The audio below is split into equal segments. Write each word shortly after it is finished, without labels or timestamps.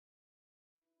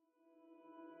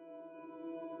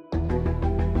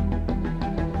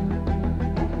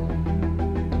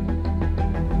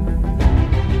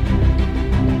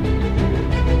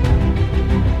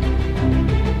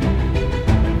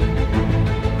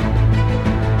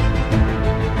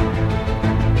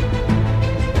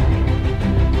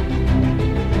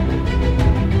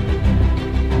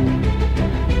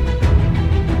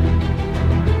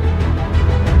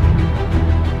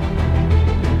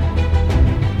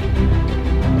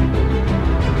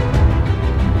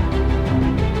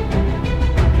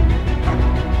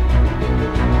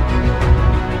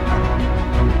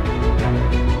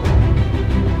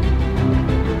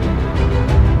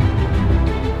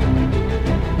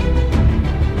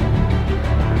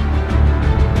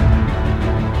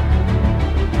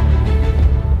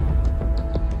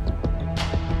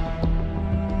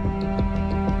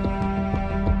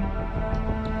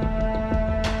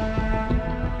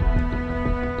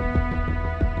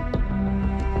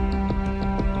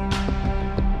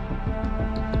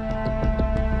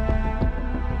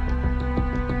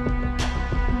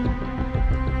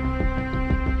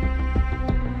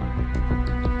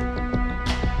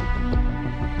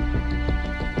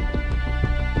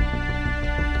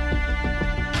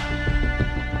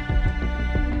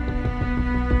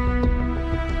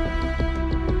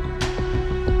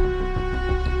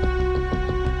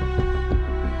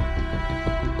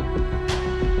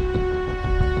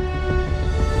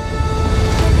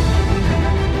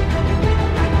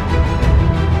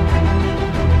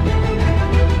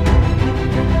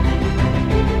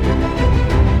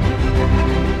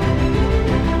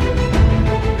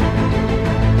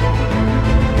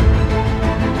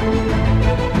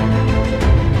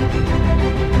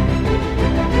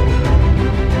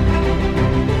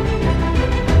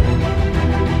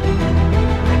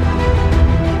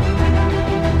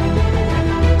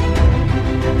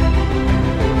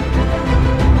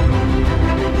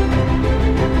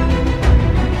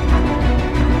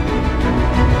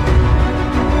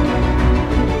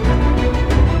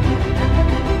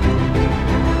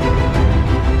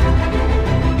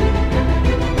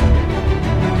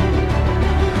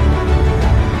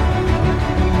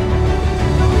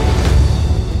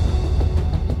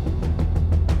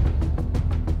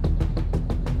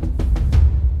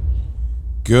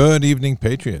Good evening,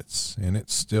 Patriots. And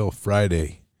it's still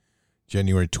Friday,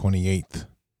 January 28th,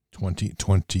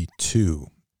 2022.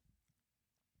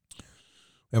 We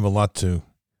have a lot to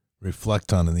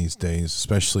reflect on in these days,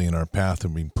 especially in our path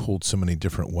of being pulled so many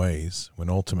different ways, when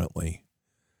ultimately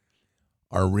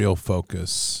our real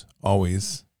focus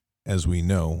always, as we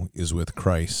know, is with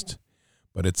Christ.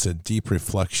 But it's a deep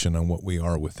reflection on what we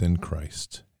are within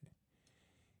Christ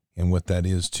and what that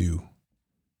is to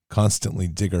constantly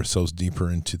dig ourselves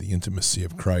deeper into the intimacy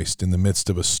of Christ in the midst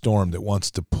of a storm that wants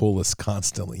to pull us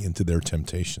constantly into their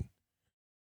temptation.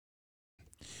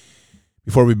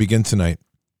 Before we begin tonight,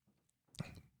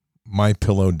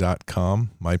 mypillow.com,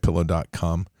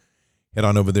 head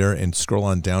on over there and scroll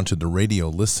on down to the radio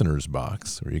listeners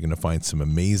box, where you're going to find some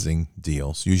amazing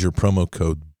deals. Use your promo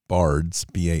code BARDS,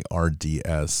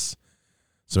 B-A-R-D-S.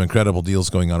 Some incredible deals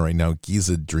going on right now.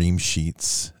 Giza Dream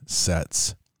Sheets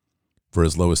sets for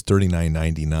as low as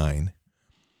 $39.99,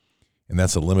 and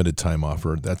that's a limited time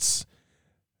offer.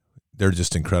 They're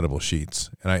just incredible sheets.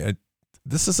 And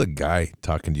this is a guy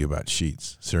talking to you about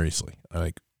sheets, seriously.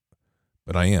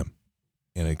 But I am,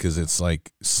 and because it's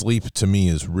like sleep to me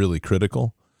is really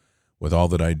critical with all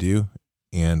that I do,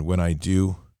 and when I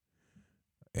do,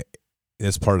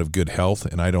 it's part of good health.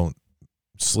 And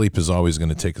sleep is always going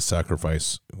to take a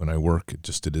sacrifice when I work.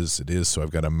 It is. So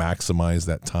I've got to maximize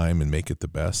that time and make it the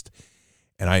best.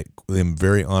 And I am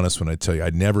very honest when I tell you,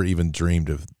 I'd never even dreamed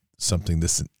of something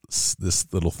this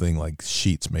little thing like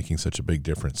sheets making such a big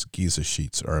difference. Giza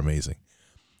sheets are amazing.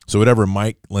 So whatever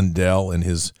Mike Lindell and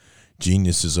his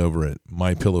geniuses over at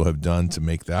MyPillow have done to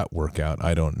make that work out,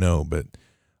 I don't know. But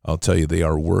I'll tell you, they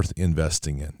are worth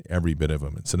investing in, every bit of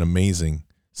them. It's an amazing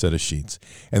set of sheets.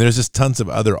 And there's just tons of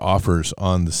other offers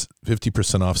on this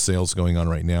 50% off sales going on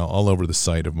right now all over the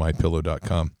site of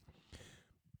mypillow.com.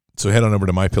 So head on over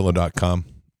to mypillow.com.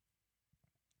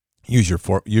 Use your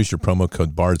promo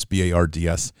code BARDS,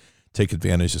 B-A-R-D-S. Take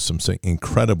advantage of some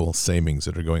incredible savings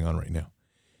that are going on right now.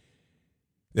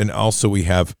 And also we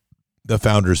have the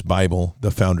Founders Bible,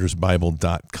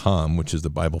 thefoundersbible.com, which is the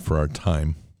Bible for our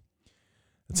time.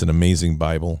 It's an amazing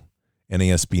Bible,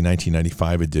 NASB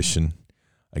 1995 edition.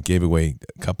 I gave away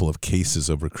a couple of cases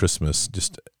over Christmas,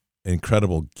 just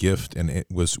incredible gift, and it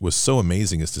was so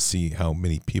amazing as to see how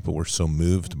many people were so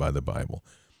moved by the Bible.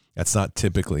 That's not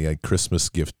typically a Christmas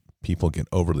gift people get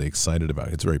overly excited about.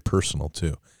 It's very personal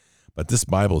too. But this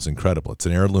Bible is incredible. It's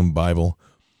an heirloom Bible.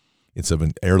 It's of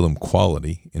an heirloom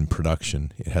quality in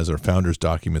production. It has our founders'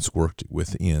 documents worked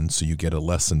within, so you get a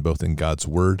lesson both in God's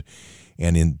Word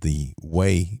and in the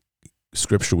way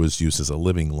Scripture was used as a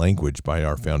living language by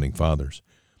our founding fathers.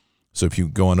 So if you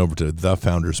go on over to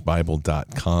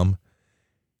thefoundersbible.com,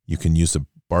 you can use the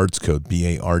BARDS code,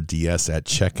 B-A-R-D-S, at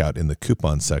checkout in the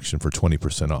coupon section for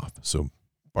 20% off. So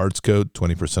BARDS code,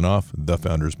 20% off,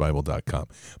 thefoundersbible.com.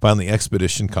 Finally,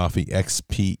 Expedition Coffee,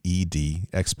 X-P-E-D,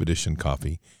 Expedition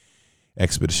Coffee,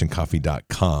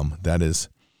 expeditioncoffee.com. That is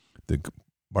the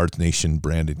BARDS Nation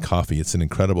branded coffee. It's an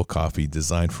incredible coffee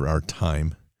designed for our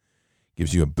time.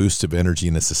 Gives you a boost of energy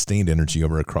and a sustained energy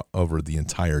over the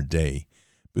entire day.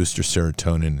 Boost your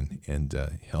serotonin and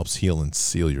helps heal and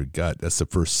seal your gut. That's the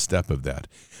first step of that.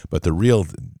 But the real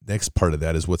next part of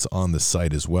that is what's on the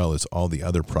site as well as all the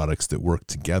other products that work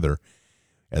together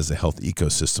as a health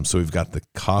ecosystem. So we've got the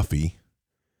coffee,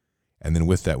 and then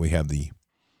with that we have the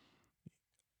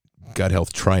gut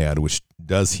health triad, which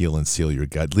does heal and seal your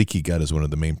gut. Leaky gut is one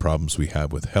of the main problems we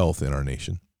have with health in our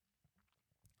nation.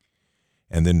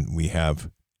 And then we have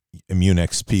Immune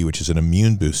XP, which is an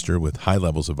immune booster with high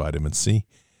levels of vitamin C,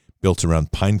 built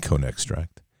around pine cone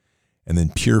extract. And then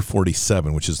Pure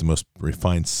 47, which is the most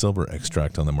refined silver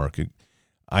extract on the market,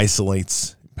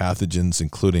 isolates pathogens,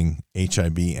 including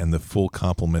HIV and the full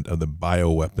complement of the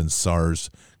bioweapons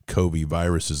SARS-CoV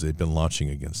viruses they've been launching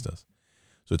against us.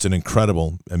 So it's an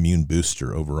incredible immune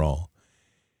booster overall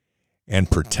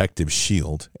and protective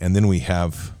shield. And then we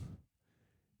have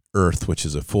Earth, which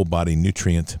is a full body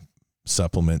nutrient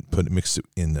supplement. Mix it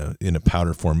in a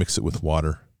powder form, mix it with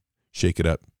water, shake it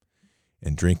up,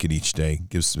 and drink it each day.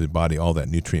 Gives the body all that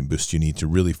nutrient boost you need to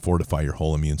really fortify your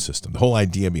whole immune system. The whole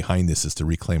idea behind this is to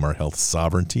reclaim our health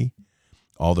sovereignty.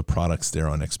 All the products there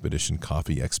on Expedition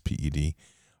Coffee, XPED,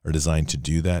 are designed to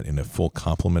do that in a full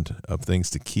complement of things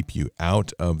to keep you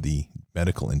out of the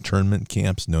medical internment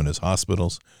camps known as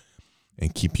hospitals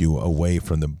and keep you away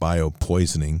from the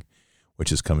biopoisoning,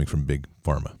 which is coming from big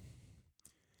pharma.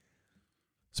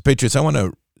 So, Patriots, I want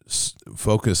to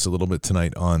focus a little bit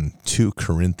tonight on 2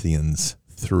 Corinthians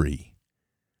 3.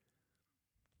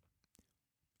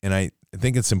 And I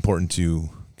think it's important to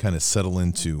kind of settle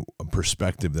into a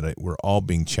perspective that we're all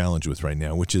being challenged with right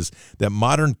now, which is that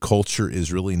modern culture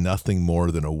is really nothing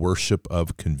more than a worship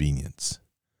of convenience.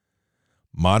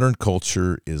 Modern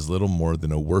culture is little more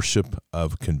than a worship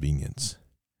of convenience.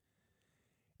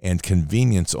 And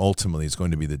convenience ultimately is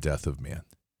going to be the death of man.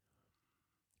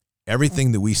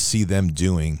 Everything that we see them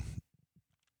doing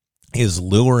is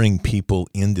luring people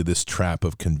into this trap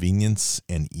of convenience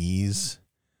and ease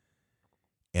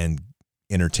and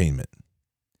entertainment.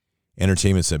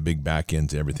 Entertainment's a big back end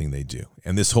to everything they do.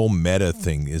 And this whole meta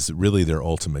thing is really their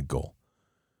ultimate goal.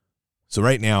 So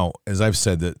right now, as I've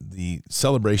said, the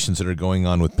celebrations that are going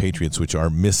on with patriots, which are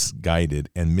misguided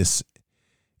and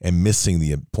missing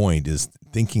the point, is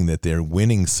thinking that they're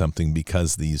winning something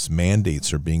because these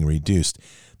mandates are being reduced.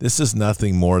 This is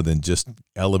nothing more than just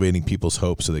elevating people's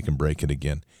hopes so they can break it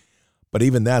again. But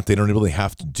even that, they don't really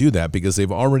have to do that because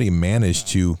they've already managed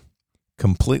to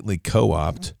completely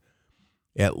co-opt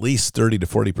at least 30 to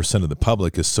 40% of the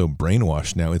public is so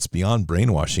brainwashed now. It's beyond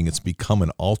brainwashing. It's become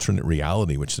an alternate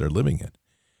reality which they're living in.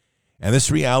 And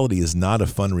this reality is not a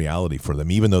fun reality for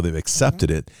them, even though they've accepted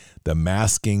it. The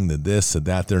masking, the this and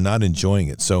that, they're not enjoying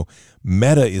it. So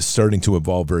meta is starting to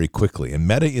evolve very quickly, and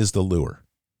meta is the lure.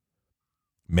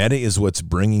 Meta is what's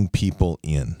bringing people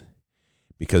in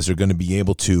because they're going to be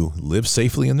able to live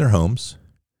safely in their homes.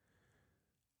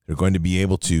 They're going to be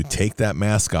able to take that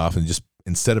mask off and just,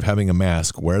 instead of having a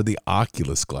mask, wear the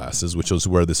Oculus glasses, which is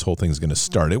where this whole thing is going to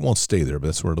start. It won't stay there, but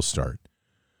that's where it'll start.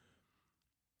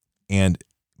 And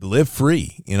live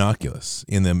free in Oculus,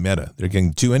 in the meta. They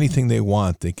can do anything they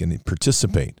want. They can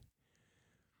participate.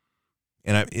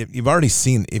 And you've already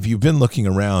seen, if you've been looking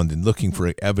around and looking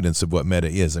for evidence of what meta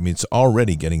is, I mean, it's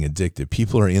already getting addictive.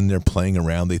 People are in there playing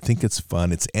around. They think it's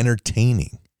fun. It's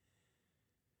entertaining.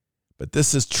 But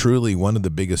this is truly one of the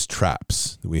biggest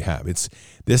traps that we have.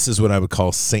 This is what I would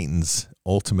call Satan's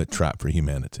ultimate trap for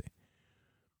humanity.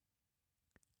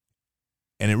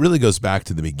 And it really goes back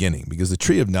to the beginning because the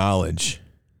tree of knowledge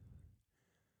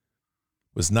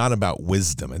was not about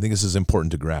wisdom. I think this is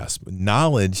important to grasp.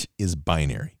 Knowledge is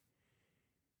binary.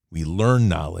 We learn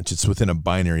knowledge. It's within a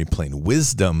binary plane.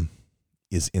 Wisdom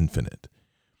is infinite.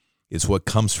 It's what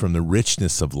comes from the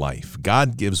richness of life.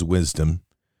 God gives wisdom.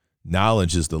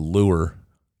 Knowledge is the lure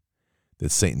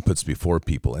that Satan puts before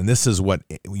people. And this is what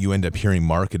you end up hearing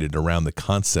marketed around the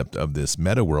concept of this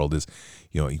meta world is,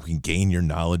 you can gain your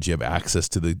knowledge. You have access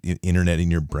to the internet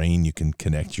in your brain. You can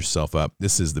connect yourself up.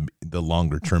 This is the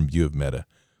longer term view of meta.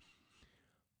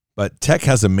 But tech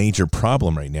has a major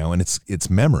problem right now, and it's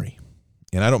memory.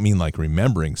 And I don't mean like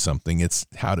remembering something. It's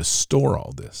how to store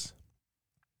all this.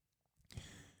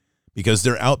 Because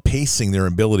they're outpacing their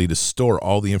ability to store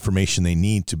all the information they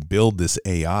need to build this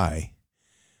AI,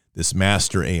 this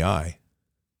master AI,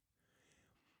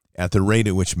 at the rate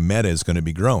at which Meta is going to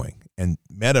be growing. And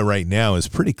Meta right now is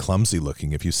pretty clumsy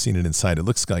looking. If you've seen it inside, it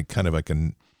looks like kind of like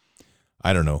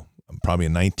probably a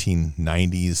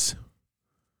 1990s,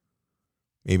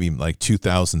 maybe like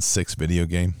 2006 video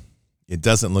game. It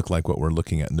doesn't look like what we're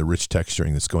looking at in the rich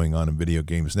texturing that's going on in video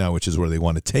games now, which is where they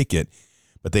want to take it.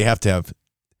 But they have to have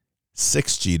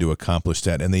 6G to accomplish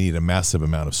that, and they need a massive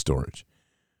amount of storage.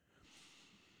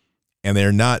 And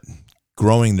they're not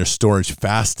growing their storage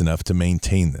fast enough to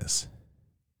maintain this,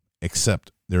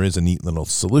 except there is a neat little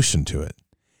solution to it.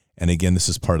 And again, this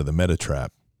is part of the meta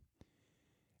trap.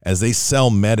 As they sell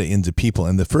meta into people,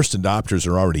 and the first adopters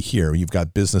are already here, you've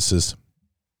got businesses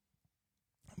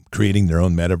creating their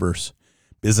own metaverse,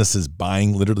 businesses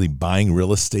literally buying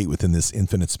real estate within this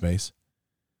infinite space.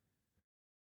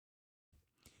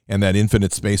 And that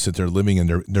infinite space that they're living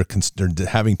in, they're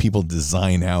having people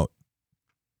design out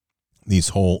these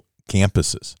whole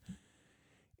campuses.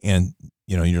 And,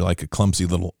 you're like a clumsy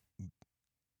little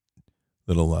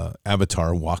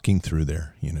avatar walking through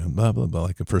there, blah, blah, blah,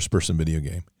 like a first-person video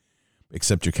game,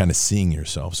 except you're kind of seeing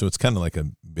yourself. So it's kind of like a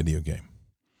video game.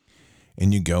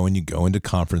 And you go into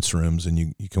conference rooms, and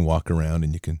you can walk around,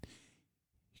 and you can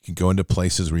go into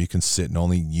places where you can sit and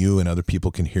only you and other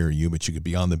people can hear you, but you could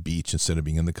be on the beach instead of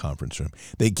being in the conference room.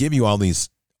 They give you all these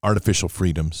artificial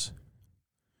freedoms.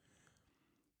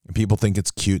 And people think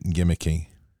it's cute and gimmicky.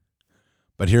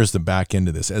 But here's the back end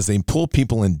of this. As they pull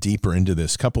people in deeper into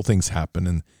this, a couple things happen,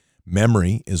 and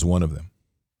memory is one of them.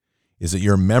 Is that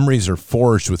your memories are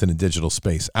forged within a digital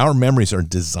space. Our memories are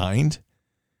designed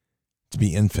to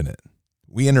be infinite.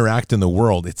 We interact in the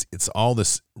world. It's all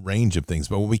this range of things.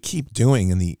 But what we keep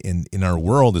doing in our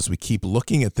world is we keep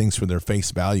looking at things for their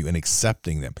face value and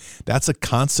accepting them. That's a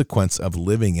consequence of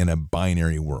living in a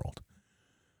binary world.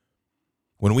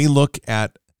 When we look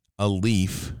at a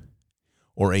leaf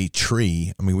or a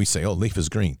tree, we say, oh, leaf is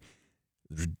green.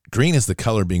 green is the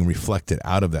color being reflected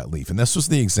out of that leaf. And this was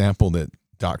the example that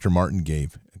Dr. Martin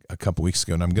gave a couple weeks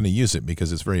ago, and I'm going to use it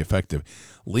because it's very effective.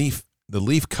 The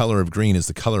leaf color of green is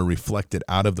the color reflected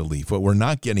out of the leaf. What we're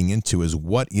not getting into is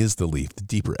what is the leaf, the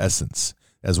deeper essence,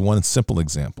 as one simple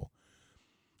example.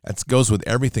 That goes with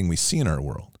everything we see in our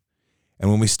world. And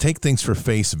when we take things for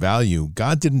face value,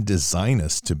 God didn't design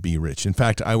us to be rich. In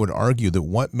fact, I would argue that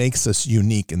what makes us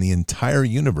unique in the entire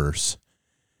universe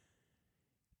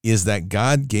is that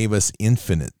God gave us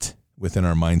infinite within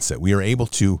our mindset. We are able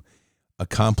to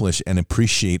accomplish and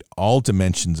appreciate all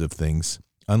dimensions of things,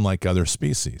 unlike other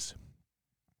species,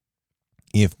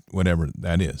 if whatever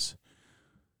that is.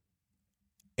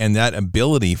 And that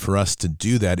ability for us to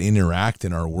do that, interact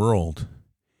in our world,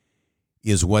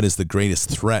 is what is the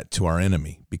greatest threat to our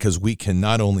enemy, because we can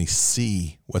not only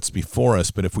see what's before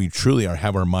us, but if we truly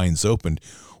have our minds opened,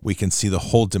 we can see the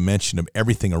whole dimension of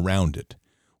everything around it,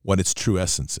 what its true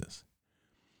essence is.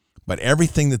 But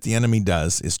everything that the enemy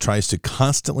does is tries to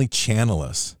constantly channel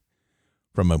us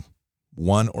from a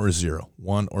 1 or 0,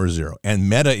 1 or 0. And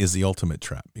meta is the ultimate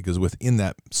trap, because within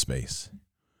that space,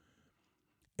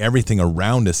 everything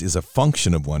around us is a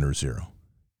function of 1 or 0.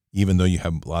 Even though you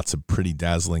have lots of pretty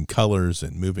dazzling colors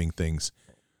and moving things,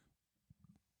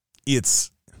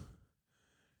 it's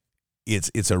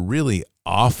a really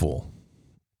awful,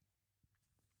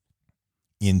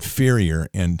 inferior,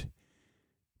 and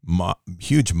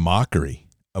huge mockery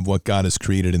of what God has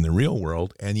created in the real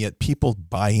world, and yet people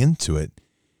buy into it.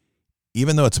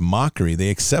 Even though it's mockery, they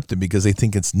accept it because they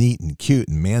think it's neat and cute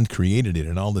and man created it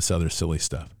and all this other silly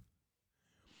stuff.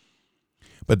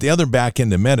 But the other back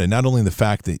end of meta, not only the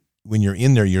fact that when you're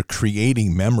in there, you're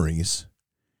creating memories,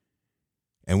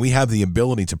 and we have the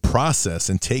ability to process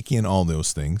and take in all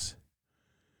those things,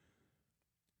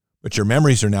 but your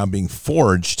memories are now being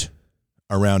forged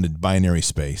around a binary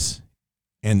space.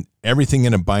 And everything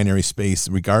in a binary space,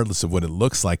 regardless of what it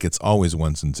looks like, it's always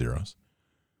 1s and 0s.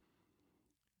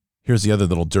 Here's the other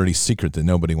little dirty secret that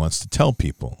nobody wants to tell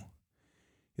people,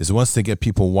 is once they get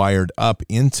people wired up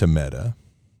into meta,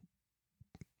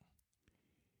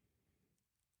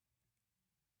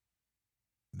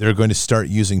 they're going to start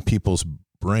using people's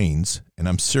brains, and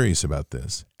I'm serious about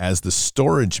this, as the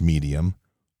storage medium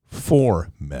for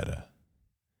meta.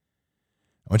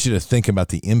 I want you to think about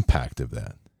the impact of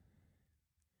that.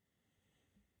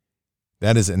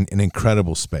 That is an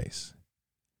incredible space.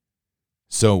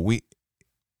 So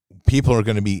people are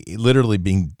going to be literally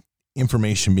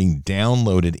information being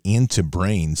downloaded into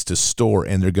brains to store,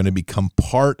 and they're going to become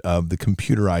part of the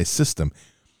computerized system.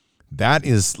 That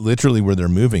is literally where they're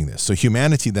moving this. So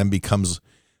humanity then becomes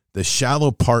the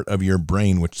shallow part of your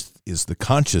brain, which is the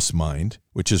conscious mind,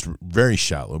 which is very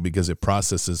shallow because it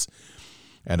processes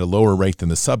at a lower rate than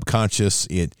the subconscious.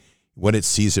 What it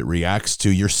sees, it reacts to.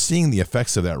 You're seeing the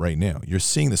effects of that right now. You're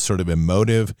seeing this sort of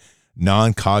emotive,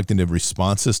 non-cognitive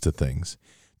responses to things,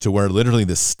 to where literally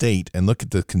the state, and look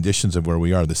at the conditions of where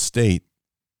we are, the state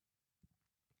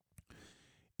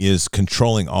is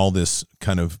controlling all this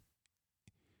kind of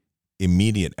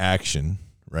immediate action,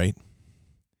 right?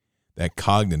 That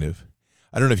cognitive.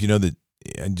 I don't know if you know that,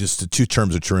 just the two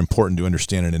terms which are important to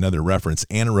understand in another reference,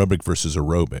 anaerobic versus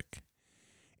aerobic.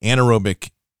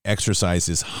 Anaerobic exercise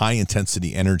is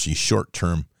high-intensity energy,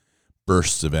 short-term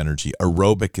bursts of energy.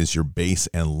 Aerobic is your base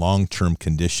and long-term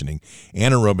conditioning.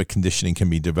 Anaerobic conditioning can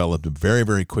be developed very,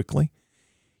 very quickly.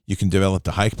 You can develop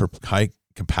the high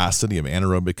capacity of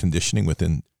anaerobic conditioning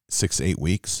within 6 to 8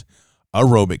 weeks.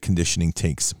 Aerobic conditioning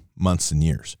takes months and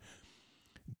years.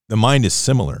 The mind is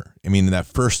similar. I mean,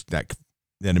 that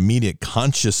immediate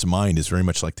conscious mind is very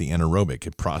much like the anaerobic.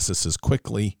 It processes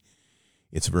quickly.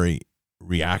 It's very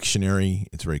reactionary.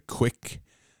 It's very quick.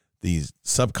 The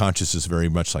subconscious is very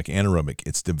much like anaerobic.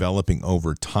 It's developing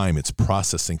over time. It's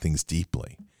processing things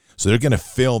deeply. So they're going to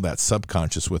fill that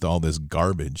subconscious with all this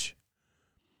garbage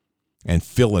and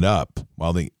fill it up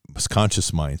while the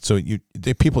conscious mind. So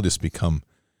people just become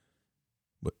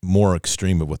more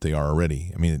extreme of what they are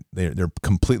already. I mean, they're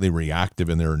completely reactive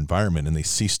in their environment, and they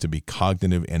cease to be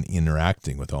cognitive and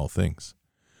interacting with all things.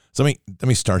 So let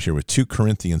me start here with 2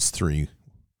 Corinthians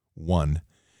 3:1.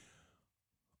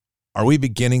 Are we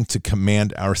beginning to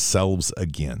command ourselves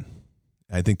again?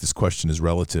 I think this question is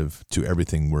relative to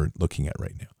everything we're looking at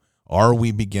right now. Are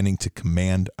we beginning to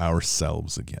command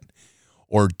ourselves again?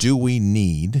 Or do we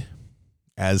need,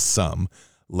 as some,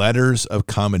 letters of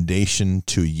commendation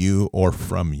to you or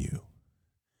from you?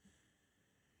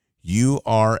 You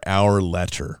are our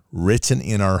letter, written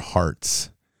in our hearts,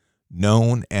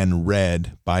 known and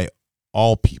read by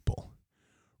all people,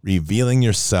 revealing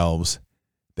yourselves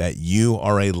that you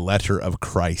are a letter of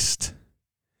Christ,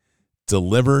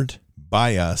 delivered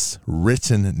by us,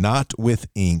 written not with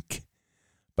ink,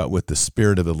 but with the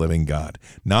Spirit of the living God,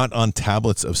 not on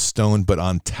tablets of stone, but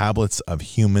on tablets of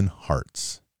human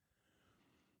hearts.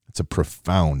 It's a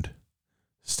profound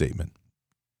statement.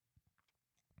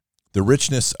 The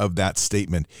richness of that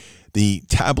statement, the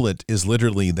tablet is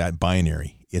literally that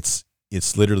binary. It's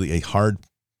literally a hard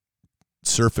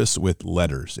surface with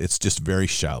letters. It's just very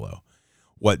shallow.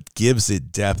 What gives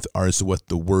it depth is what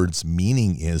the word's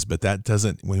meaning is, but that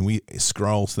doesn't, when we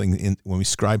when we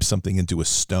scribe something into a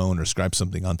stone or scribe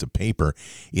something onto paper,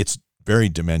 it's very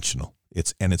dimensional.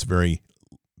 It's very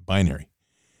binary.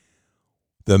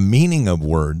 The meaning of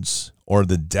words or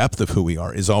the depth of who we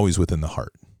are is always within the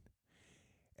heart.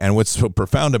 And what's so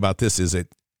profound about this is that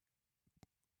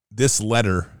this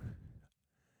letter,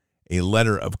 a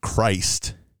letter of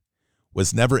Christ,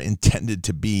 was never intended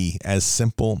to be as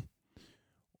simple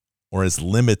or as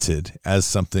limited as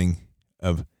something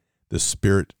of the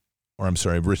Spirit, or I'm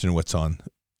sorry, I've written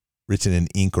written in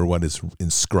ink or what is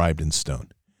inscribed in stone.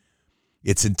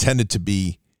 It's intended to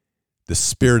be the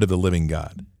Spirit of the living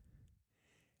God.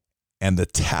 And the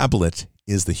tablet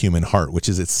is the human heart, which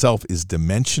is itself is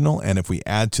dimensional. And if we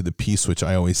add to the piece, which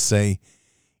I always say,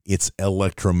 it's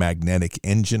electromagnetic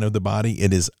engine of the body,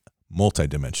 it is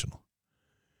multidimensional.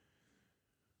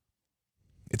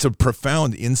 It's a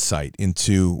profound insight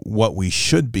into what we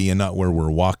should be and not where we're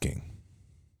walking.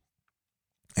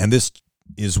 And this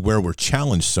is where we're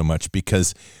challenged so much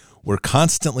because we're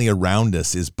constantly around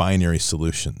us is binary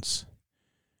solutions.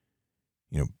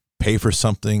 Pay for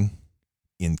something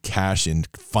in cash in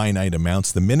finite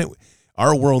amounts. The minute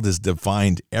our world is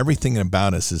defined, everything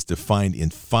about us is defined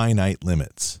in finite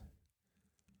limits.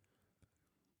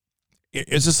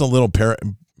 It's just a little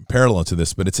parallel to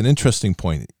this, but it's an interesting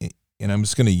point. And I'm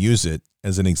just going to use it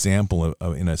as an example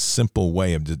of in a simple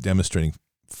way of demonstrating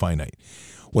finite.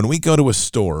 When we go to a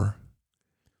store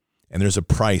and there's a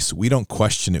price, we don't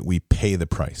question it. We pay the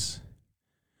price.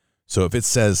 So if it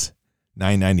says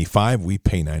 $9.95, we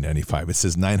pay $9.95. It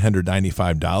says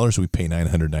 $995, we pay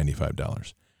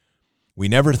 $995. We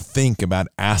never think about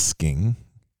asking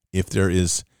if there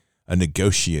is a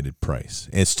negotiated price.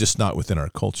 It's just not within our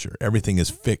culture. Everything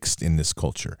is fixed in this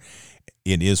culture.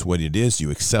 It is what it is.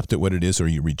 You accept it what it is or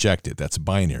you reject it. That's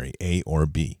binary, A or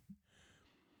B.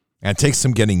 And it takes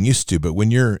some getting used to, but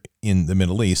when you're in the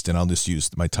Middle East, and I'll just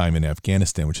use my time in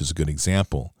Afghanistan, which is a good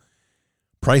example,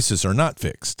 prices are not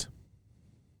fixed.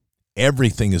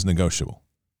 Everything is negotiable.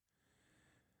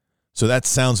 So that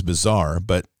sounds bizarre,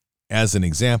 but as an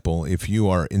example, if you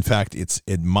are, in fact, it's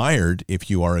admired if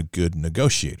you are a good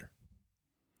negotiator.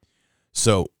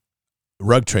 So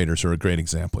rug traders are a great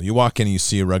example. You walk in and you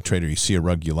see a rug trader, you see a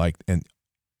rug you like, and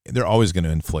they're always going to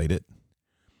inflate it.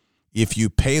 If you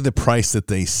pay the price that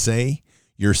they say,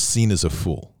 you're seen as a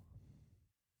fool.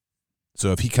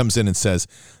 So if he comes in and says,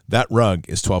 that rug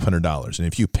is $1,200, and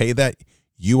if you pay that,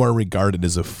 you are regarded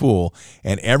as a fool,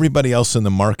 and everybody else in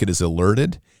the market is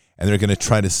alerted, and they're going to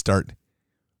try to start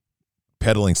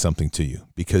peddling something to you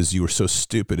because you were so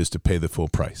stupid as to pay the full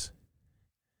price.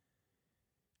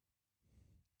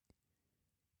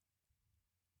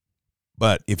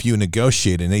 But if you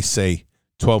negotiate and they say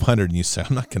 $1,200 and you say,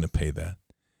 I'm not going to pay that,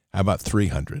 how about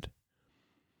 $300?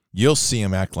 You'll see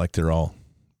them act like they're all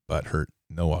butthurt.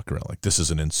 They'll walk around like this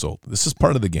is an insult. This is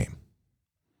part of the game.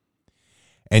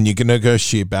 And you can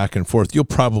negotiate back and forth. You'll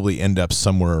probably end up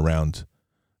somewhere around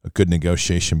a good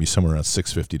negotiation, be somewhere around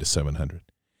 $650 to $700.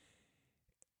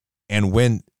 And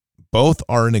when both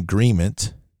are in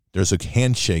agreement, there's a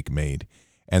handshake made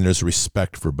and there's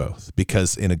respect for both.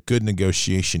 Because in a good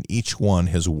negotiation, each one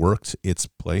has worked its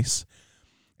place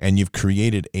and you've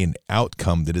created an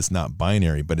outcome that is not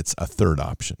binary, but it's a third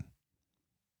option.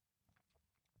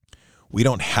 We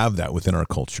don't have that within our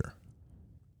culture.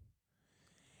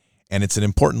 And it's an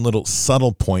important little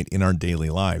subtle point in our daily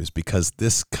lives because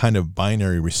this kind of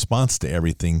binary response to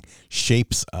everything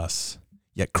shapes us.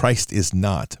 Yet Christ is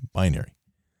not binary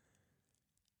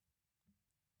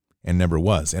and never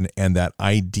was. And that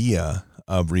idea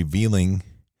of revealing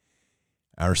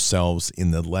ourselves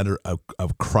in the letter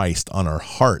of Christ on our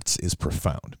hearts is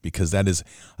profound because that is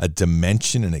a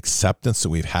dimension and acceptance that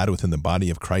we've had within the body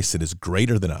of Christ that is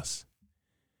greater than us.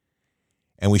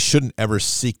 And we shouldn't ever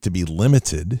seek to be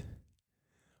limited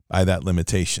by that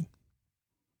limitation,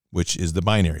 which is the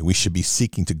binary. We should be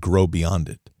seeking to grow beyond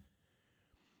it.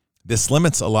 This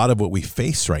limits a lot of what we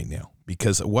face right now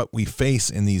because what we face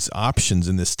in these options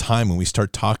in this time when we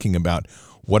start talking about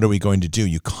what are we going to do,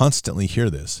 you constantly hear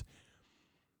this.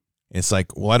 It's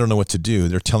like, well, I don't know what to do.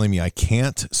 They're telling me I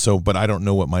can't, but I don't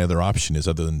know what my other option is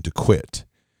other than to quit.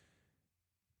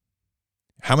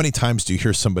 How many times do you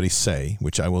hear somebody say,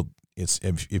 which I will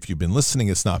if you've been listening,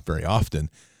 it's not very often.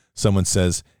 Someone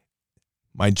says,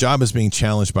 my job is being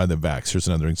challenged by the vax. Here's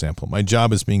another example. My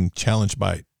job is being challenged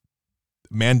by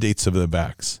mandates of the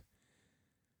vax.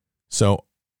 So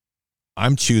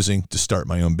I'm choosing to start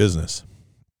my own business.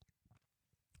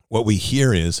 What we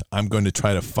hear is, I'm going to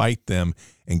try to fight them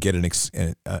and get an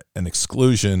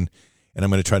exclusion, and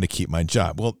I'm going to try to keep my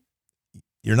job. Well,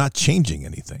 you're not changing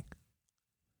anything.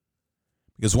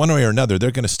 Because one way or another,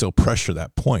 they're going to still pressure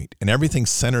that point. And everything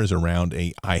centers around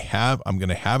I'm going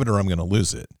to have it or I'm going to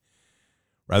lose it,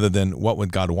 rather than what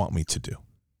would God want me to do.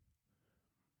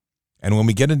 And when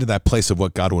we get into that place of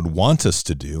what God would want us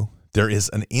to do, there is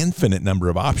an infinite number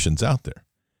of options out there.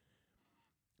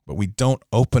 But we don't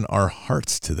open our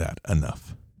hearts to that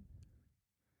enough.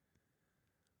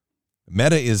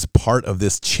 Meta is part of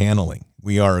this channeling.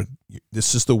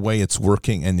 This is the way it's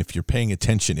working, and if you're paying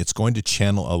attention, it's going to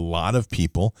channel a lot of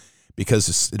people,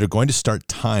 because they're going to start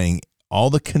tying all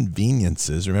the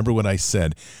conveniences. Remember what I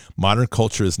said, modern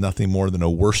culture is nothing more than a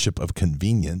worship of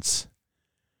convenience.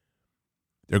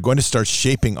 They're going to start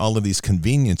shaping all of these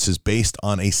conveniences based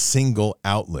on a single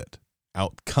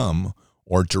outcome,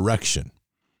 or direction,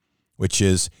 which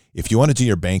is, if you want to do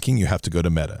your banking, you have to go to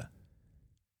Meta.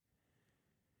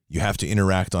 You have to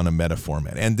interact on a Meta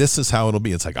format. And this is how it'll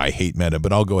be. It's like, I hate Meta,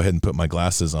 but I'll go ahead and put my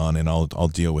glasses on and I'll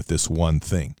deal with this one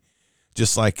thing.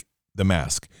 Just like the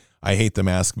mask. I hate the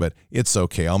mask, but it's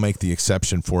okay. I'll make the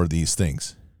exception for these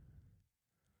things.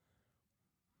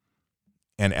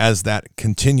 And as that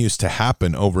continues to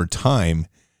happen over time,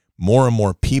 more and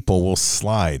more people will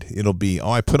slide. It'll be,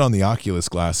 I put on the Oculus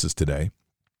glasses today,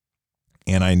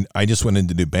 and I just went in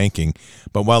to do banking.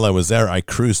 But while I was there, I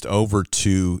cruised over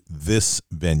to this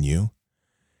venue.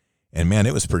 And man,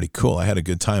 it was pretty cool. I had a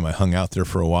good time. I hung out there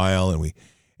for a while,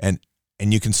 and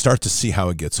you can start to see how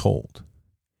it gets hold.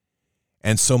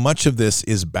 And so much of this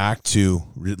is back to,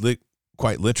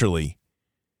 quite literally,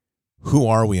 who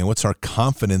are we and what's our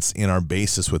confidence in our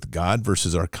basis with God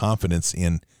versus our confidence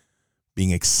in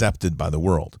being accepted by the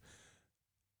world.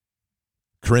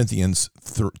 2 Corinthians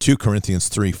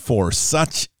 3:4,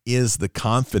 such is the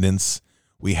confidence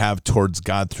we have towards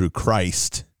God through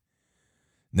Christ,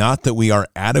 not that we are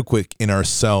adequate in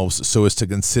ourselves so as to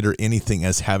consider anything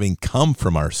as having come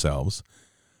from ourselves,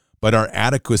 but our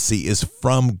adequacy is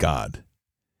from God,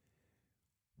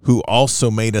 who also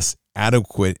made us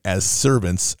adequate as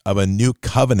servants of a new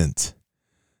covenant,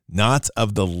 not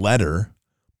of the letter,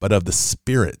 but of the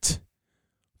Spirit.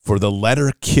 For the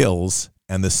letter kills,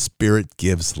 and the Spirit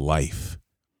gives life.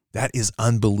 That is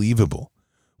unbelievable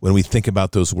when we think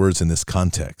about those words in this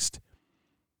context.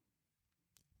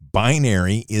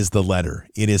 Binary is the letter.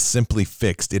 It is simply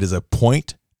fixed. It is a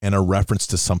point and a reference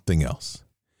to something else.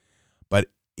 But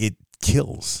it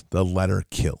kills. The letter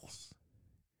kills.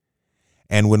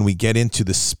 And when we get into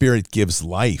the Spirit gives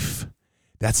life,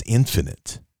 that's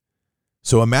infinite.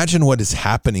 So imagine what is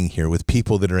happening here with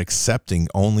people that are accepting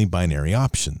only binary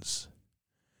options.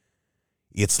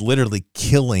 It's literally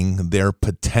killing their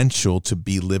potential to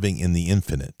be living in the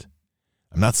infinite.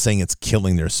 I'm not saying it's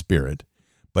killing their spirit,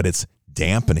 but it's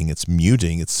dampening, it's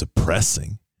muting, it's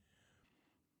suppressing.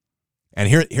 And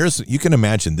here's you can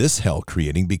imagine this hell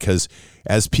creating, because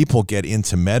as people get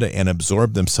into Meta and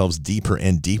absorb themselves deeper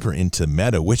and deeper into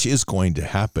Meta, which is going to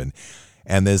happen,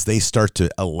 and as they start to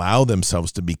allow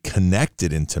themselves to be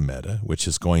connected into Meta, which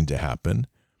is going to happen,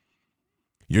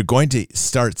 you're going to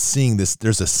start seeing this.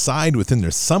 There's a side within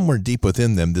there, somewhere deep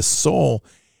within them. The soul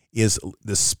is,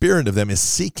 the spirit of them is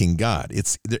seeking God.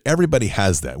 Everybody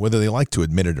has that, whether they like to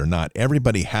admit it or not.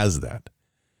 Everybody has that.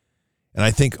 And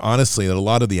I think honestly that a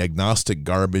lot of the agnostic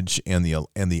garbage and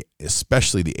the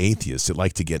especially the atheists that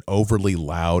like to get overly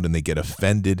loud and they get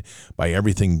offended by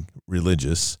everything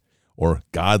religious or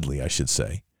godly, I should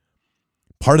say.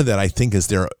 Part of that, I think, is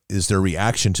their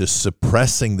reaction to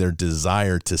suppressing their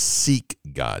desire to seek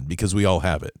God, because we all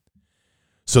have it.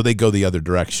 So they go the other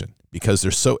direction because they're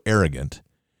so arrogant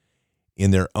in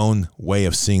their own way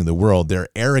of seeing the world. Their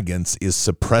arrogance is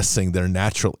suppressing their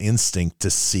natural instinct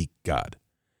to seek God.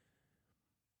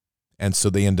 And so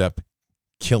they end up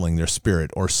killing their spirit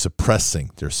or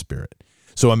suppressing their spirit.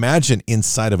 So imagine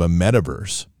inside of a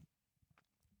metaverse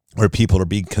where people are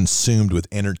being consumed with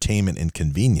entertainment and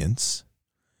convenience.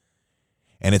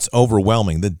 And it's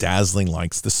overwhelming, the dazzling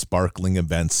lights, the sparkling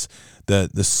events,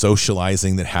 the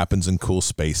socializing that happens in cool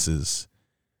spaces,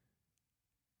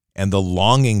 and the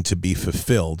longing to be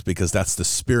fulfilled, because that's the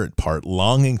spirit part,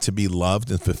 longing to be loved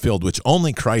and fulfilled, which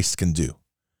only Christ can do.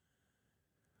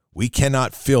 We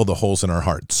cannot fill the holes in our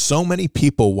heart. So many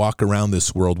people walk around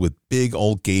this world with big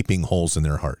old gaping holes in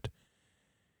their heart.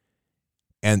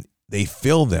 And they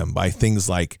fill them by things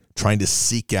like trying to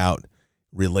seek out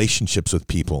relationships with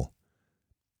people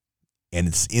and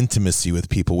its intimacy with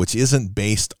people, which isn't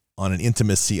based on an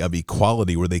intimacy of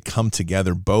equality where they come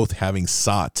together both having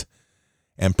sought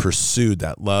and pursued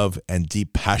that love and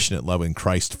deep, passionate love in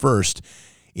Christ first.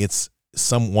 It's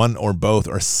someone or both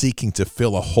are seeking to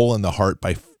fill a hole in the heart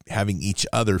by having each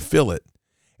other fill it.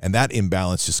 And that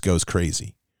imbalance just goes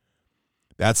crazy.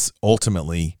 That's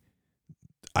ultimately,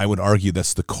 I would argue,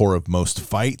 that's the core of most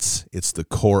fights. It's the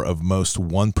core of most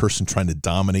one person trying to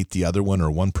dominate the other one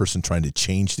or one person trying to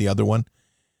change the other one.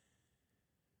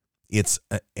 It's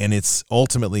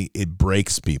ultimately, it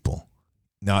breaks people,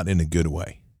 not in a good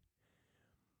way.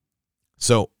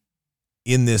 So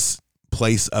in this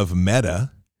place of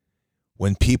meta,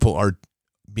 when people are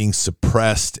being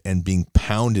suppressed and being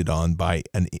pounded on by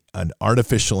an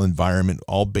artificial environment,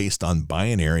 all based on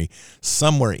binary,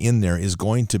 somewhere in there is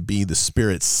going to be the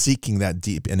Spirit seeking that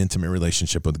deep and intimate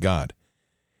relationship with God.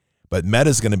 But meta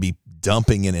is going to be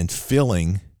dumping in and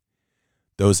filling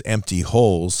those empty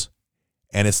holes,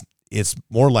 and it's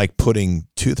more like putting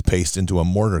toothpaste into a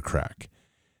mortar crack.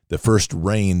 The first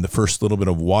rain, the first little bit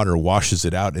of water washes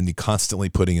it out, and you're constantly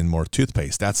putting in more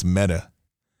toothpaste. That's meta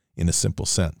in a simple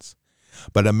sense.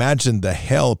 But imagine the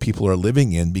hell people are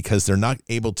living in because they're not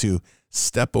able to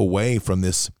step away from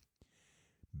this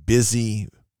busy,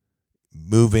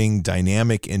 moving,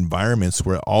 dynamic environments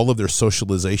where all of their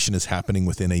socialization is happening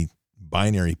within a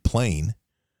binary plane.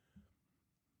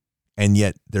 And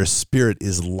yet their spirit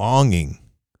is longing.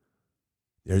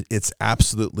 It's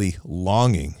absolutely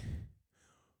longing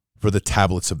for the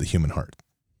tablets of the human heart,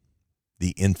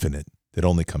 the infinite that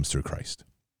only comes through Christ.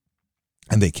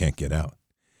 And they can't get out.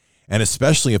 And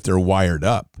especially if they're wired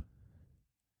up.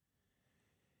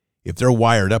 If they're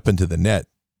wired up into the net,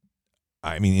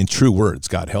 I mean, in true words,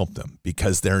 God help them,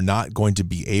 because they're not going to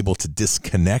be able to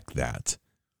disconnect that.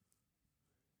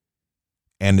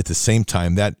 And at the same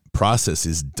time, that process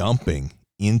is dumping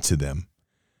into them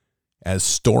as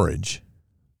storage.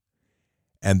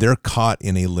 And they're caught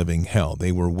in a living hell.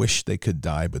 They wish they could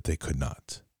die, but they could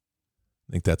not.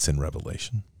 I think that's in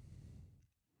Revelation.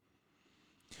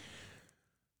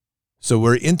 So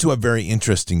we're into a very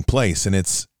interesting place, and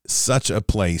it's such a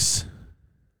place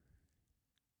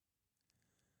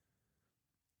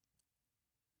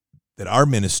that our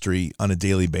ministry on a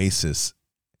daily basis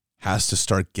has to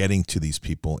start getting to these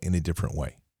people in a different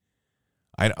way.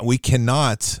 We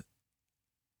cannot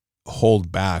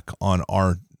hold back on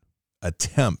our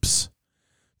attempts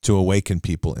to awaken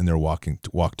people in their walk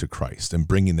to Christ and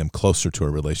bringing them closer to a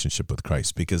relationship with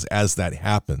Christ, because as that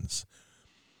happens,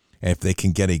 and if they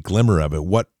can get a glimmer of it,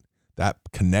 what that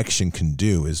connection can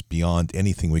do is beyond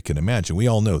anything we can imagine. We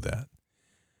all know that.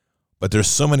 But there's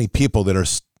so many people that are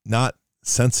not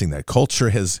sensing that. Culture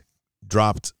has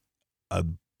dropped a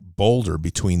boulder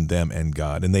between them and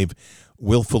God, and they've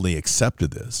willfully accepted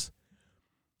this.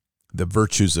 The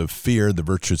virtues of fear, the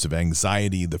virtues of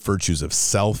anxiety, the virtues of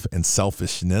self and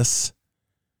selfishness.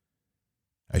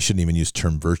 I shouldn't even use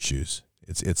term virtues.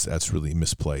 That's really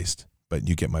misplaced, but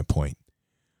you get my point.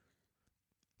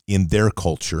 In their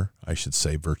culture, I should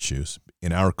say virtues.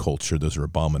 In our culture, those are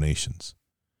abominations.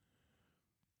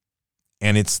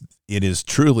 And it is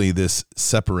truly this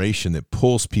separation that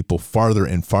pulls people farther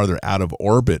and farther out of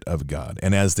orbit of God.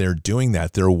 And as they're doing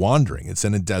that, they're wandering. It's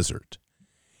in a desert.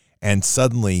 And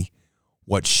suddenly,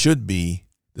 what should be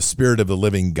the Spirit of the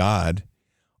living God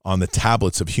on the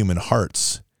tablets of human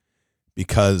hearts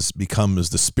becomes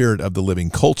the Spirit of the living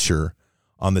culture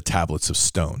on the tablets of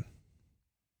stone.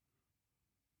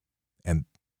 And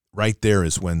right there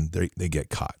is when they get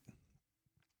caught.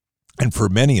 And for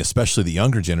many, especially the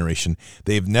younger generation,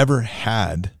 they've never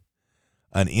had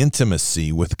an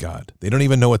intimacy with God. They don't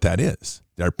even know what that is.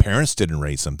 Their parents didn't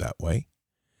raise them that way.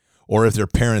 Or if their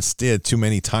parents did, too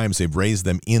many times they've raised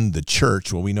them in the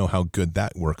church. Well, we know how good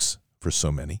that works for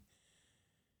so many.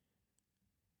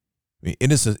 I mean,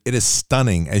 it is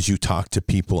stunning as you talk to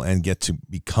people and get to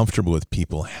be comfortable with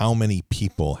people, how many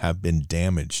people have been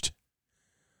damaged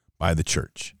by the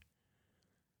church.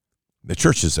 The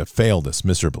churches have failed us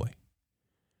miserably.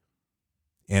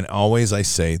 And always I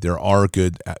say there are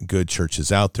good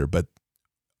churches out there, but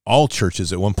all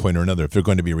churches at one point or another, if they're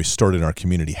going to be restored in our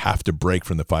community, have to break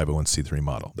from the 501c3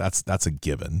 model. That's a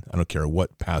given. I don't care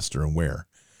what pastor and where.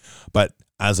 But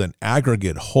as an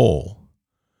aggregate whole,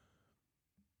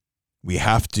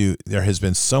 there has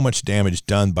been so much damage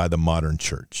done by the modern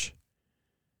church.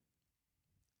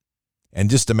 And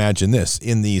just imagine this,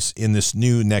 in this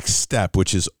new next step,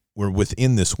 which is we're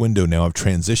within this window now of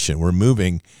transition. We're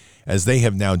moving as they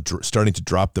have now starting to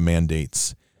drop the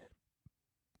mandates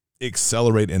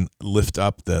accelerate and lift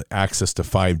up the access to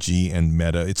 5G and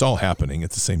Meta. It's all happening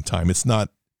at the same time. It's not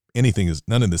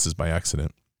none of this is by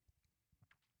accident.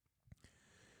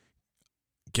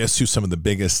 Guess who some of the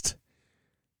biggest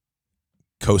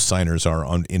co-signers are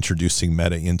on introducing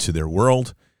Meta into their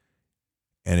world?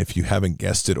 And if you haven't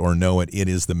guessed it or know it, it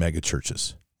is the mega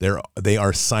churches. They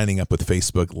are signing up with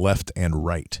Facebook left and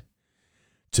right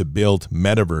to build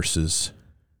metaverses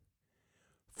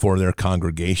for their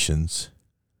congregations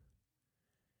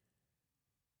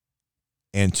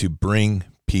and to bring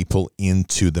people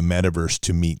into the metaverse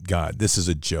to meet God. This is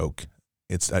a joke.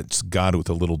 It's God with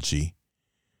a little g.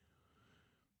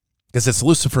 Because it's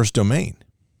Lucifer's domain.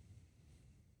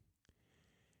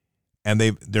 And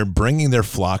they're bringing their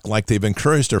flock, like they've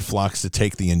encouraged their flocks to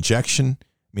take the injection. I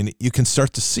mean, you can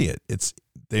start to see it.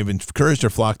 They've encouraged their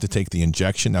flock to take the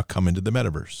injection, now come into the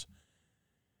metaverse.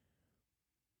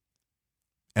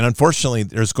 And unfortunately,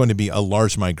 there's going to be a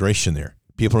large migration there.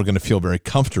 People are going to feel very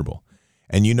comfortable.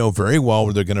 And you know very well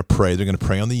where they're going to prey. They're going to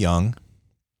prey on the young.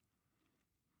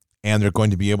 And they're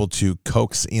going to be able to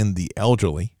coax in the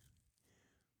elderly.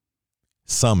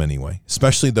 Some anyway,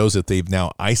 especially those that they've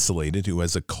now isolated, who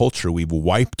as a culture, we've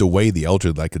wiped away the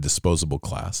elderly like a disposable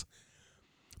class,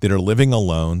 that are living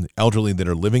alone, elderly that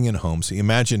are living in homes. So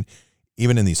imagine,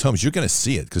 even in these homes, you're going to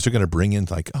see it because they're going to bring in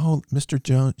like, oh,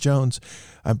 Mr. Jones,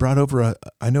 I brought over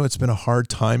I know it's been a hard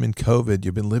time in COVID.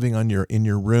 You've been living in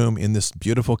your room in this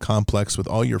beautiful complex with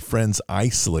all your friends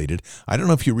isolated. I don't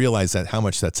know if you realize that how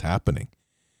much that's happening.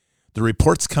 The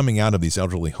reports coming out of these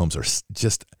elderly homes are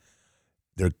just,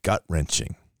 they're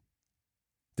gut-wrenching.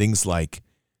 Things like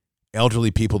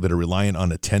elderly people that are reliant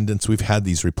on attendants. We've had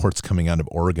these reports coming out of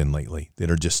Oregon lately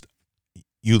that are just,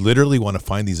 you literally want to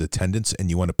find these attendants and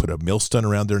you want to put a millstone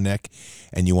around their neck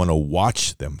and you want to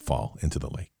watch them fall into the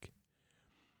lake.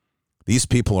 These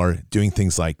people are doing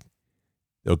things like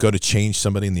they'll go to change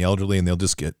somebody in the elderly and they'll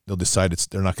decide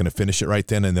they're not going to finish it right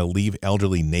then, and they'll leave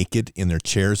elderly naked in their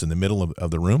chairs in the middle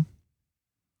of the room.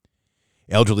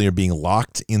 Elderly are being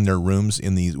locked in their rooms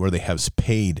where they have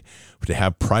paid to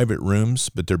have private rooms,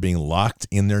 but they're being locked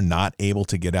in there, not able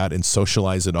to get out and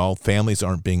socialize at all. Families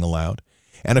aren't being allowed.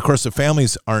 And of course, the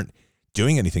families aren't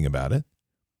doing anything about it.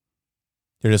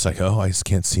 They're just like, oh, I just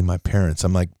can't see my parents.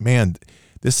 I'm like, man,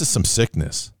 this is some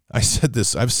sickness. I've said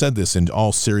this in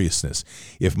all seriousness.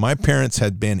 If my parents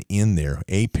had been in there,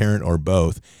 a parent or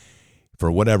both, for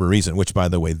whatever reason, which, by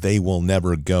the way, they will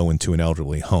never go into an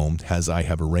elderly home, as I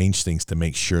have arranged things to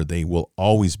make sure they will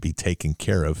always be taken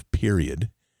care of, period,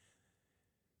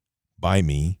 by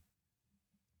me.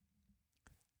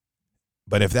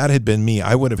 But if that had been me,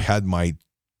 I would have had my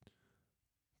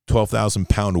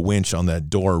 12,000-pound winch on that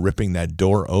door, ripping that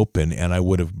door open, and I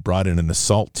would have brought in an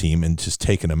assault team and just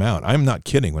taken them out. I'm not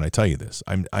kidding when I tell you this.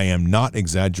 I am not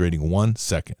exaggerating 1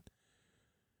 second.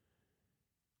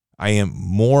 I am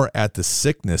more at the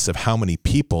sickness of how many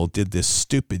people did this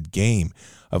stupid game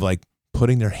of like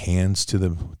putting their hands to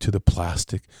the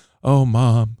plastic. Oh,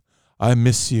 Mom, I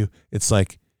miss you. It's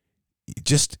like,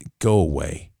 just go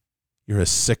away. You're a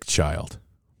sick child.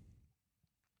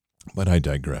 But I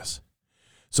digress.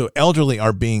 So elderly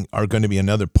are going to be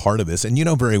another part of this. And you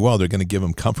know very well they're going to give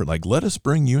them comfort, like, let us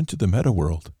bring you into the meta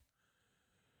world.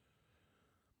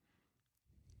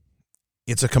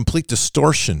 It's a complete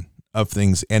distortion of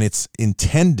things, and it's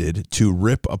intended to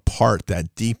rip apart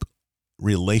that deep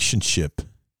relationship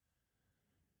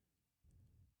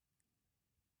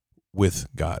with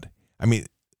God. I mean,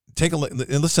 take a look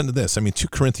and listen to this. I mean, 2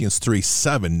 Corinthians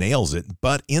 3:7 nails it.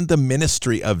 But in the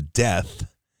ministry of death,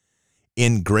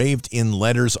 engraved in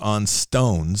letters on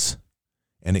stones,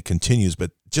 and it continues,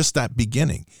 but just that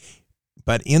beginning.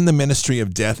 But in the ministry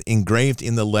of death, engraved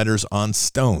in the letters on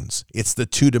stones. It's the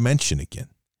 2-dimension again.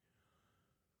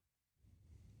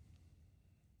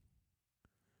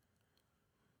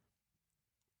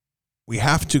 We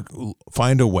have to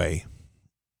find a way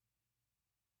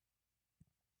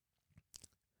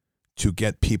to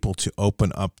get people to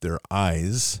open up their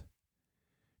eyes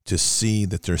to see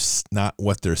that there's not,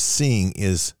 what they're seeing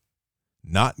is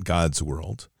not God's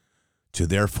world, to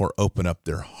therefore open up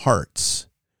their hearts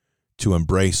to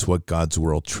embrace what God's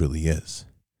world truly is.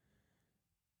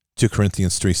 2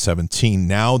 Corinthians 3:17,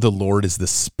 now the Lord is the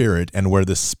Spirit, and where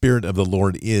the Spirit of the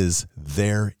Lord is,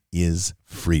 there is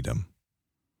freedom.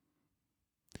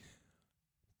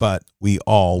 But we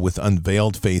all, with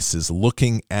unveiled faces,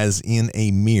 looking as in a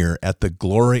mirror at the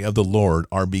glory of the Lord,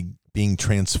 are being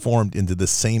transformed into the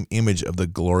same image of the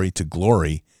glory to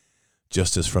glory,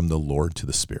 just as from the Lord to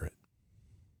the Spirit.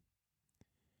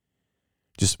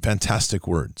 Just fantastic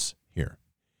words here.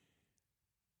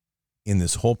 in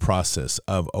this whole process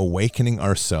of awakening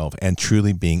ourselves and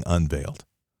truly being unveiled.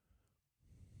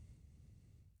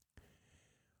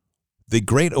 The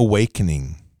great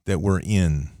awakening that we're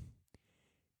in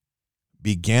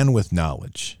began with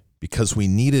knowledge, because we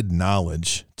needed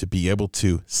knowledge to be able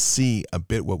to see a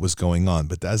bit what was going on.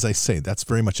 But as I say, that's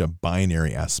very much a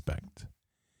binary aspect.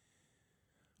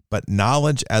 But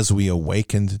knowledge, as we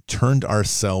awakened, turned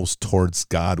ourselves towards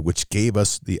God, which gave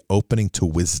us the opening to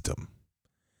wisdom.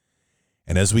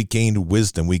 And as we gained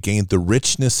wisdom, we gained the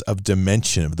richness of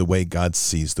dimension of the way God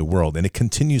sees the world. And it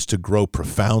continues to grow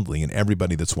profoundly in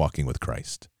everybody that's walking with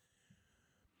Christ.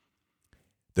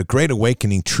 The Great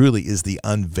Awakening truly is the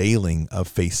unveiling of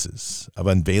faces, of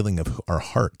unveiling of our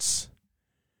hearts.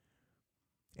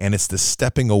 And it's the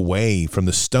stepping away from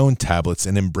the stone tablets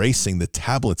and embracing the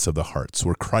tablets of the hearts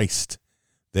where Christ,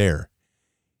 there,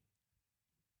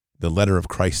 the letter of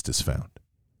Christ is found.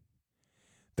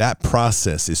 That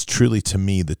process is truly, to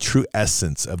me, the true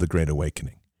essence of the Great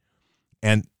Awakening.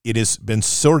 And it has been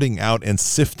sorting out and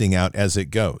sifting out as it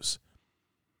goes.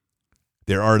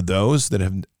 There are those that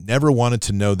have never wanted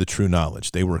to know the true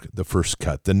knowledge. They were the first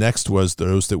cut. The next was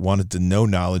those that wanted to know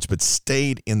knowledge but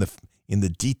stayed in the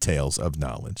details of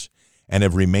knowledge and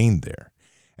have remained there.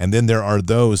 And then there are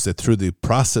those that through the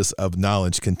process of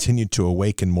knowledge continued to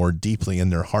awaken more deeply in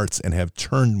their hearts and have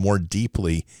turned more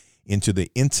deeply into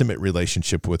the intimate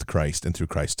relationship with Christ and through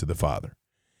Christ to the Father.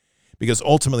 Because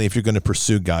ultimately, if you're going to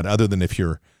pursue God, other than if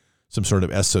you're some sort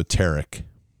of esoteric,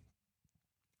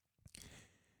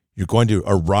 you're going to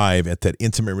arrive at that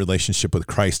intimate relationship with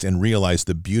Christ and realize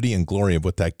the beauty and glory of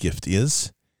what that gift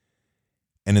is.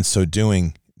 And in so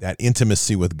doing, that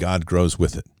intimacy with God grows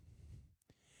with it.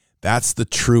 That's the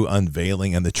true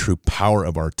unveiling and the true power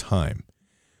of our time.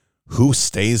 Who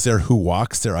stays there, who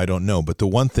walks there, I don't know. But the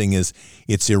one thing is,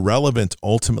 it's irrelevant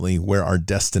ultimately where our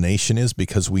destination is,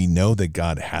 because we know that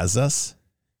God has us.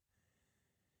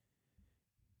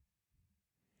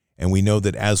 And we know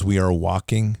that as we are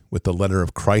walking with the letter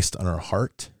of Christ on our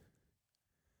heart,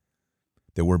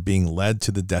 that we're being led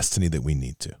to the destiny that we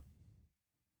need to.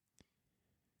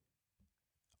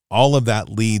 All of that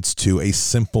leads to a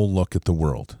simple look at the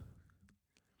world.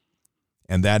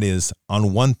 And that is,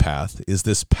 on one path, is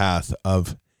this path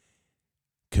of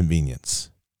convenience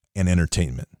and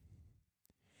entertainment.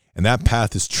 And that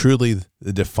path is truly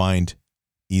the defined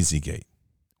easy gate,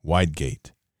 wide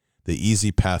gate, the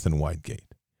easy path and wide gate.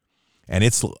 And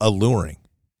it's alluring,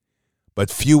 but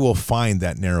few will find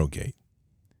that narrow gate.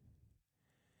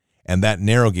 And that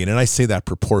narrow gate, and I say that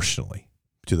proportionally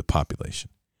to the population.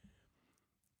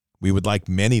 We would like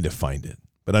many to find it,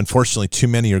 but unfortunately too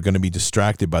many are going to be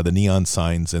distracted by the neon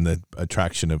signs and the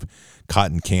attraction of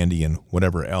cotton candy and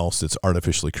whatever else that's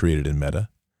artificially created in Meta.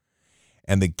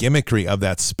 And the gimmickry of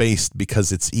that space,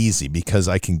 because it's easy, because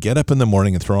I can get up in the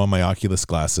morning and throw on my Oculus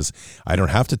glasses. I don't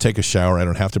have to take a shower. I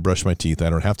don't have to brush my teeth. I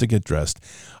don't have to get dressed.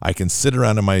 I can sit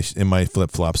around in my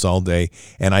flip-flops all day,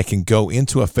 and I can go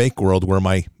into a fake world where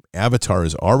my avatar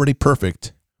is already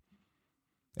perfect.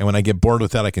 And when I get bored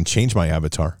with that, I can change my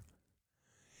avatar.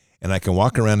 And I can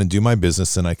walk around and do my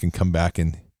business, and I can come back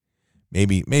and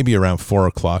maybe around 4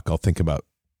 o'clock I'll think about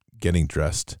getting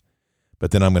dressed.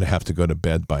 But then I'm going to have to go to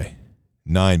bed by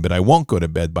 9, but I won't go to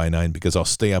bed by 9 because I'll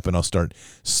stay up and I'll start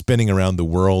spinning around the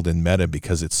world in Meta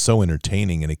because it's so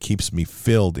entertaining and it keeps me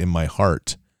filled in my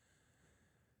heart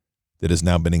that has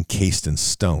now been encased in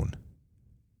stone.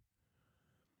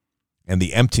 And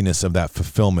the emptiness of that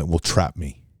fulfillment will trap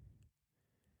me.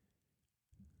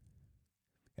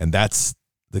 And that's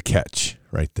the catch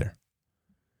right there.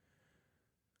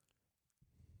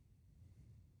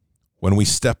 When we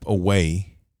step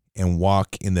away and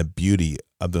walk in the beauty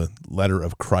of the letter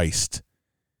of Christ,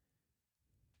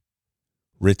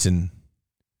 written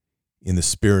in the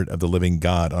Spirit of the living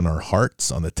God on our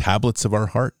hearts, on the tablets of our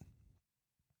heart,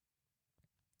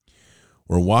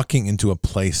 we're walking into a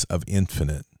place of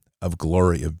infinite, of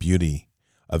glory, of beauty,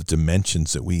 of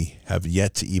dimensions that we have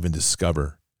yet to even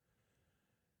discover.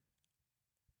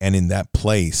 And in that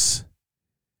place,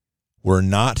 we're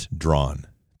not drawn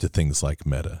to things like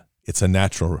Meta. It's a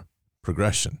natural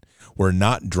progression. We're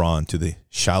not drawn to the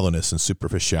shallowness and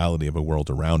superficiality of a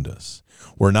world around us.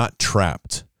 We're not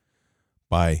trapped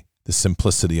by the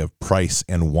simplicity of price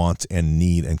and want and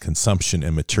need and consumption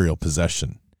and material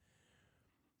possession.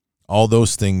 All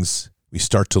those things, we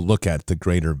start to look at the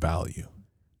greater value,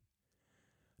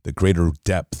 the greater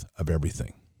depth of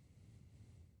everything.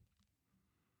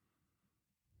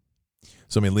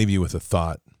 So let me leave you with a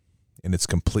thought, and it's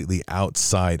completely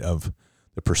outside of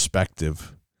the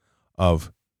perspective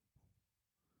of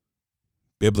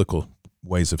biblical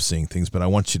ways of seeing things, but I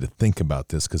want you to think about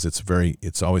this because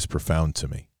it's always profound to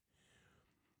me.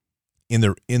 In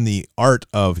the art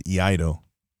of Iaido,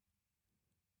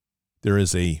 there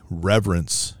is a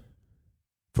reverence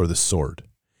for the sword.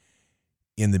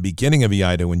 In the beginning of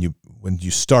Iaido, when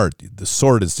you start, the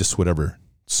sword is just whatever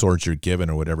sword you're given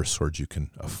or whatever sword you can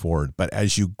afford. But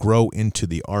as you grow into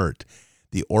the art,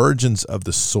 the origins of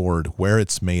the sword, where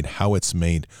it's made, how it's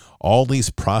made, all these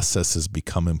processes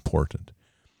become important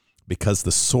because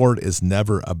the sword is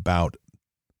never about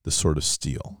the sword of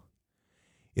steel.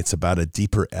 It's about a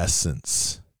deeper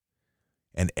essence.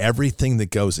 And everything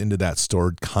that goes into that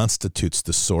sword constitutes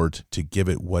the sword to give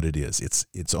it what it is.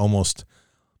 It's almost,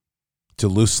 to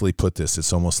loosely put this,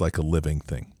 it's almost like a living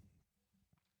thing.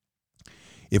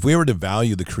 If we were to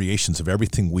value the creations of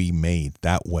everything we made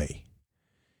that way,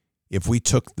 if we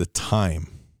took the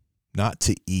time not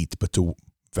to eat, but to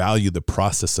value the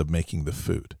process of making the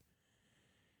food,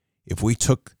 if we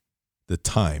took the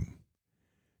time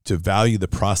to value the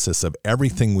process of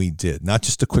everything we did, not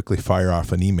just to quickly fire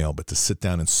off an email, but to sit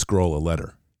down and scroll a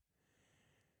letter,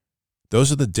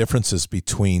 those are the differences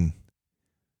between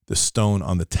the stone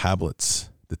on the tablets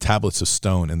of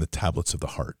stone and the tablets of the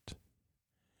heart.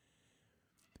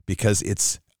 Because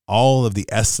it's all of the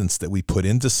essence that we put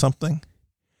into something.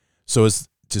 So as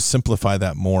to simplify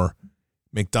that more,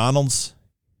 McDonald's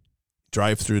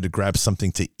drive-through to grab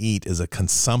something to eat is a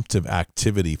consumptive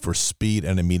activity for speed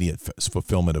and immediate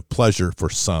fulfillment of pleasure for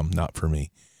some, not for me,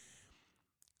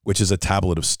 which is a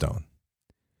tablet of stone.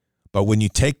 But when you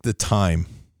take the time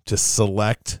to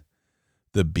select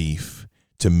the beef,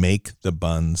 to make the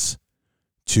buns,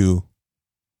 to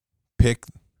pick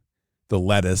the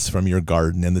lettuce from your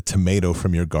garden and the tomato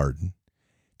from your garden,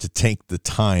 to take the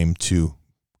time to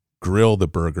grill the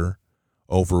burger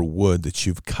over wood that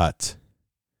you've cut.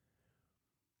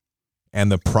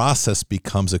 And the process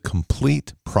becomes a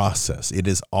complete process. It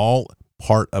is all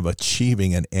part of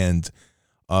achieving an end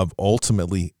of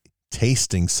ultimately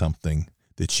tasting something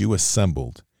that you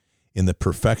assembled in the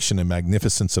perfection and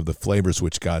magnificence of the flavors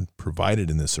which God provided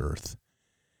in this earth.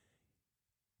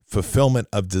 Fulfillment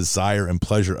of desire and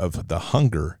pleasure of the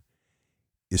hunger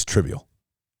is trivial.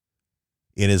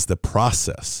 It is the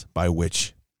process by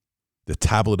which the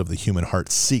tablet of the human heart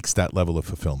seeks that level of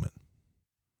fulfillment.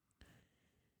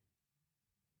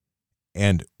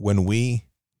 And when we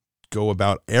go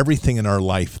about everything in our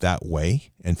life that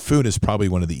way, and food is probably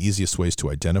one of the easiest ways to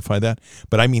identify that,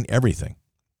 but I mean everything.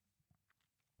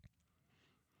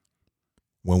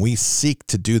 When we seek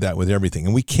to do that with everything,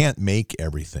 and we can't make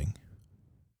everything,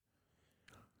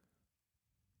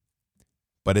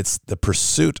 but it's the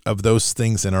pursuit of those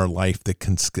things in our life that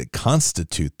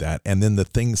constitute that, and then the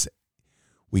things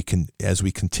we can, as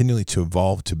we continually to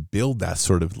evolve to build that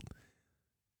sort of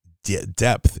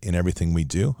depth in everything we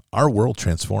do, our world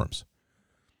transforms.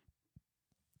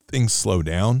 Things slow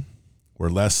down. We're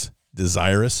less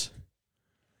desirous.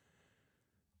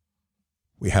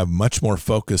 We have much more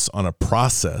focus on a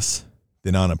process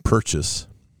than on a purchase.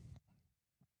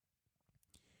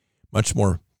 Much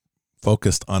more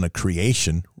focused on a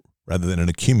creation rather than an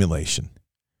accumulation.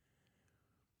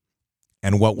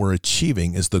 And what we're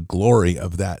achieving is the glory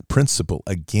of that principle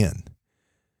again,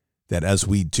 that as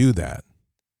we do that,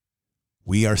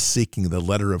 we are seeking the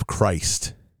letter of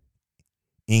Christ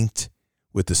inked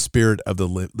with the Spirit of the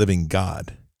living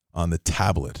God on the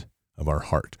tablet of our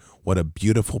heart. What a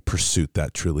beautiful pursuit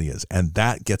that truly is. And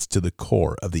that gets to the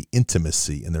core of the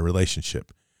intimacy in the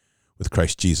relationship with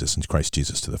Christ Jesus and Christ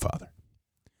Jesus to the Father.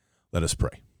 Let us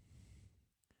pray.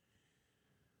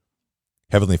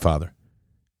 Heavenly Father,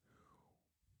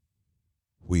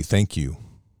 we thank you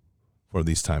for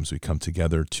these times we come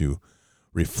together to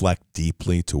reflect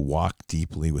deeply, to walk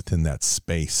deeply within that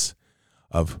space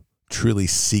of truly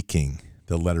seeking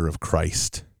the letter of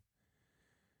Christ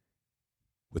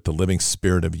with the living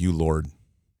Spirit of you, Lord,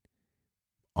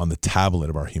 on the tablet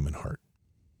of our human heart.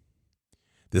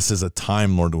 This is a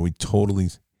time, Lord, where we totally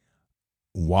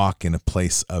walk in a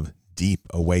place of deep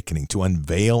awakening, to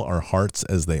unveil our hearts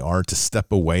as they are, to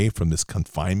step away from this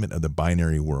confinement of the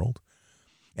binary world.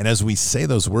 And as we say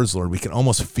those words, Lord, we can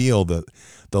almost feel the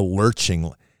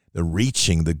lurching, the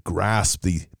reaching, the grasp,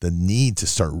 the need to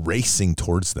start racing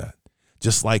towards that.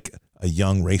 Just like a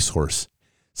young racehorse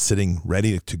sitting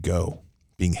ready to go,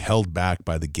 being held back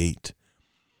by the gate.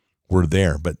 We're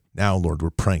there, but now, Lord, we're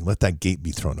praying, let that gate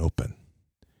be thrown open.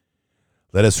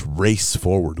 Let us race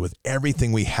forward with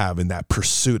everything we have in that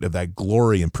pursuit of that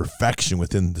glory and perfection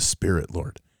within the Spirit,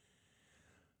 Lord.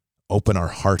 Open our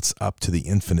hearts up to the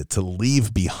infinite, to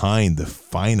leave behind the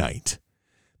finite,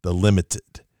 the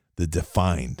limited, the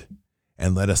defined,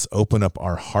 And let us open up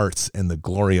our hearts in the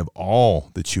glory of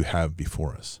all that you have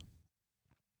before us.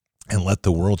 And let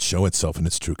the world show itself in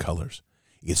its true colors,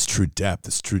 its true depth,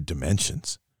 its true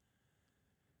dimensions.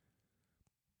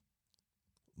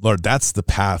 Lord, that's the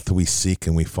path we seek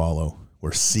and we follow.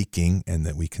 We're seeking and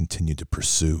that we continue to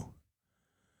pursue.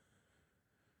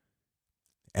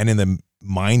 And in the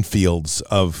minefields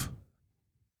of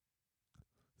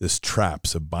this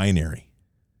traps of binary,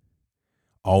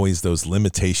 always those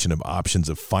limitation of options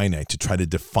of finite to try to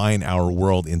define our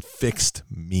world in fixed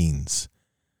means.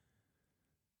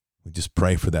 We just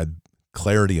pray for that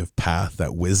clarity of path,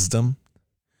 that wisdom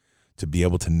to be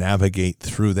able to navigate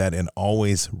through that and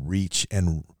always reach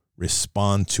and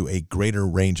respond to a greater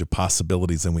range of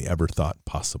possibilities than we ever thought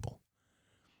possible.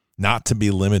 Not to be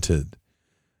limited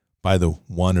by the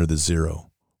 1 or the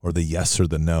 0 or the yes or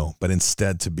the no, but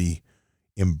instead to be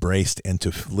embraced and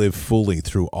to live fully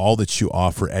through all that you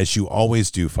offer, as you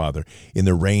always do, Father, in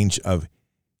the range of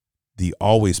the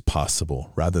always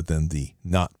possible rather than the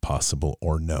not possible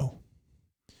or no.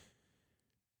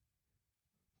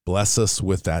 Bless us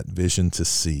with that vision to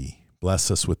see.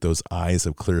 Bless us with those eyes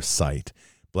of clear sight.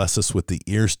 Bless us with the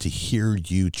ears to hear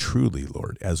you truly,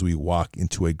 Lord, as we walk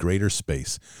into a greater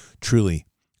space, truly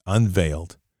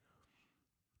unveiled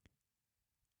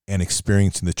and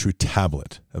experiencing the true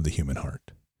tablet of the human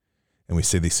heart. And we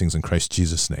say these things in Christ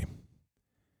Jesus' name.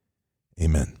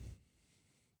 Amen.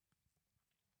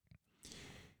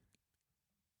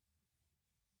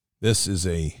 This is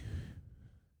a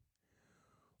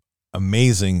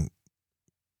amazing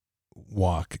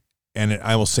walk. And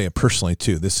I will say it personally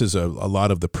too. This is a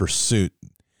lot of the pursuit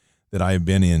that I've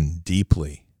been in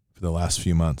deeply for the last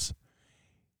few months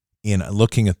in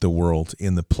looking at the world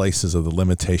in the places of the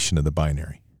limitation of the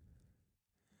binary.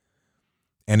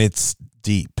 And it's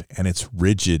deep and it's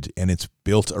rigid and it's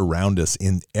built around us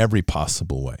in every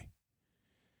possible way.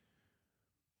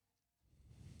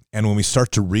 And when we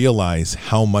start to realize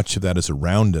how much of that is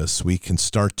around us, we can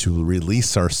start to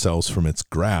release ourselves from its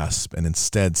grasp and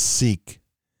instead seek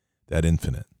that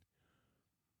infinite.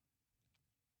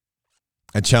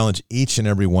 I challenge each and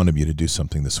every one of you to do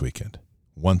something this weekend.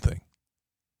 One thing.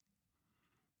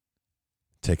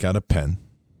 Take out a pen.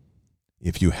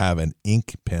 If you have an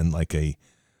ink pen, like a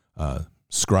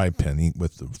scribe pen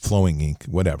with flowing ink,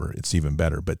 whatever, it's even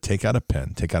better. But take out a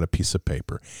pen, take out a piece of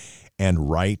paper, and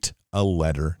write a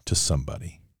letter to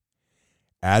somebody.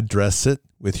 Address it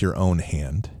with your own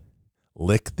hand.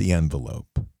 Lick the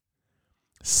envelope.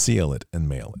 Seal it and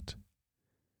mail it.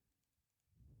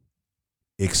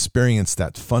 Experience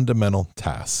that fundamental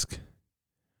task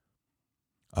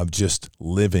of just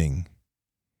living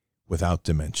without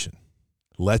dimension.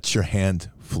 Let your hand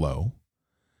flow.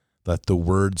 Let the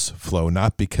words flow,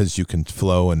 not because you can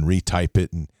flow and retype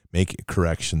it and make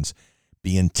corrections.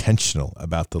 Be intentional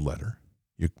about the letter.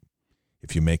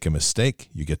 If you make a mistake,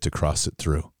 you get to cross it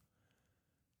through.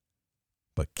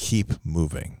 But keep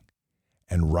moving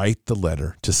and write the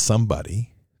letter to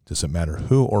somebody. Doesn't matter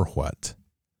who or what.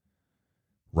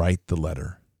 Write the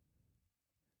letter.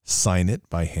 Sign it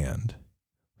by hand.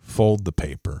 Fold the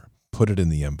paper. Put it in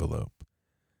the envelope.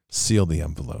 Seal the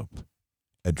envelope.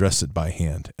 Address it by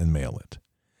hand and mail it.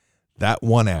 That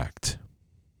one act,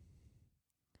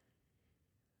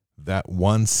 that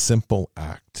one simple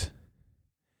act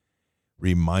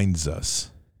reminds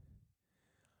us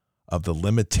of the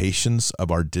limitations of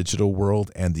our digital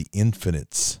world and the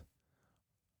infinites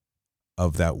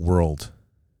of that world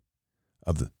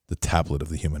of the tablet of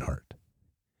the human heart.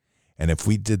 And if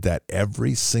we did that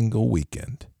every single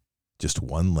weekend, just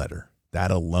one letter,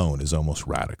 that alone is almost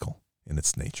radical in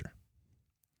its nature.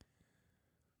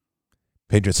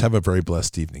 Patriots, have a very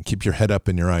blessed evening. Keep your head up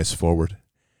and your eyes forward.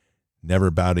 Never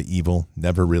bow to evil.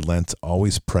 Never relent.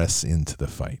 Always press into the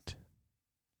fight.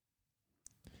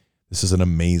 This is an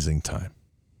amazing time.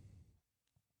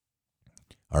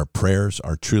 Our prayers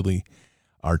are truly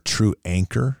our true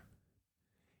anchor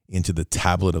into the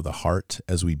tablet of the heart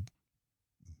as we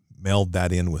meld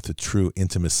that in with the true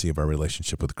intimacy of our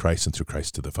relationship with Christ and through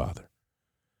Christ to the Father.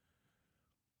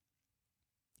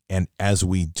 And as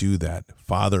we do that,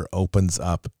 Father opens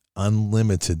up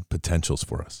unlimited potentials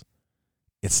for us.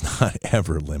 It's not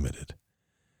ever limited.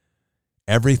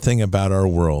 Everything about our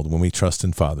world, when we trust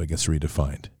in Father, gets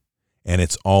redefined. And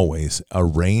it's always a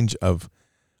range of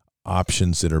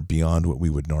options that are beyond what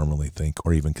we would normally think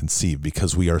or even conceive,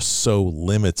 because we are so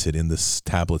limited in this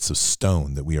tablets of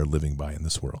stone that we are living by in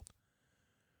this world.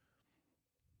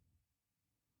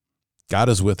 God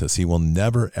is with us. He will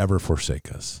never, ever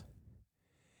forsake us.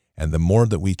 And the more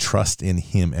that we trust in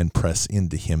him and press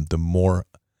into him, the more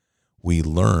we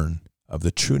learn of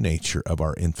the true nature of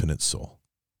our infinite soul.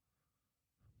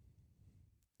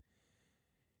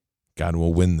 God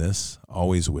will win this,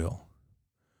 always will.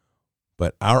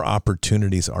 But our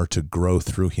opportunities are to grow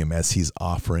through him as he's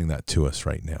offering that to us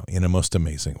right now in a most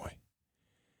amazing way.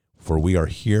 For we are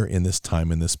here in this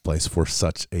time, in this place, for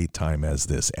such a time as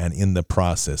this. And in the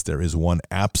process, there is one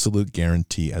absolute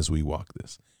guarantee as we walk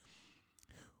this.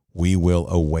 We will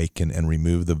awaken and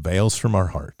remove the veils from our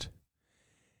heart.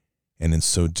 And in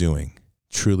so doing,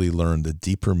 truly learn the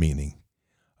deeper meaning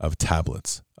of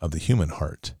tablets of the human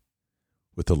heart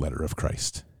with the letter of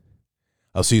Christ.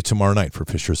 I'll see you tomorrow night for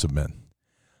Fishers of Men.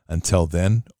 Until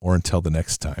then, or until the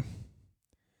next time,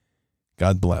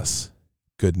 God bless.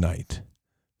 Good night.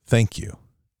 Thank you,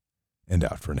 and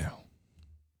out for now.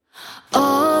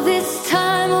 All this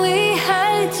time we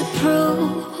had to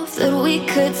prove that we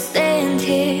could stand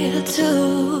here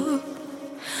too.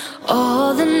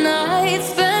 All the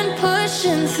nights spent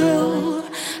pushing through,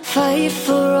 fight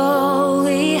for all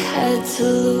we had to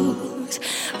lose.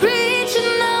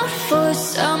 Reaching out for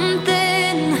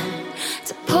something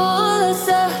to pull us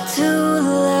up to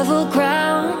level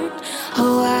ground.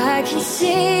 Oh, I can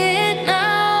see it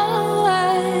now,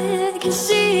 I can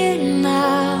see it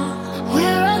now.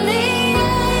 We're on the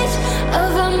edge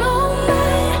of a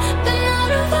moment, been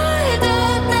out of our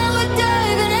depth, now we're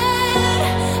diving in.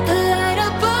 The light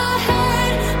up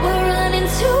ahead, we're running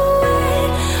to it.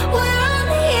 We're on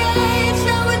the edge,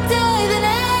 now we're diving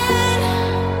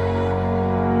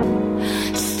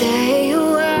in. Stay a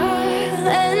while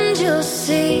and you'll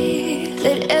see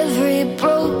that every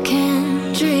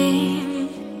broken dream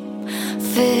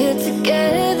fit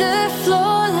together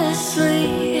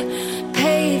flawlessly,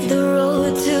 pave the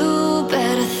road to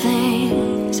better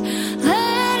things.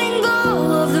 Letting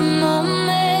go of the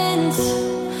moments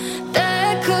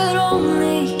that could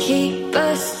only keep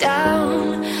us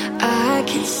down. I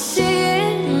can see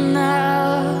it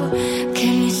now,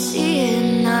 can you see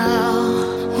it now?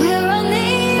 We're on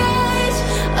the edge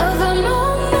of a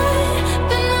moment,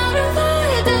 been out of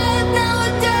our depth, now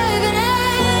we're diving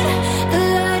in. The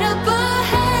light up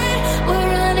ahead, we're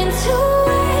running to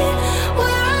it.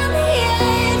 We're on the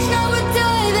edge, now we're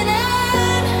diving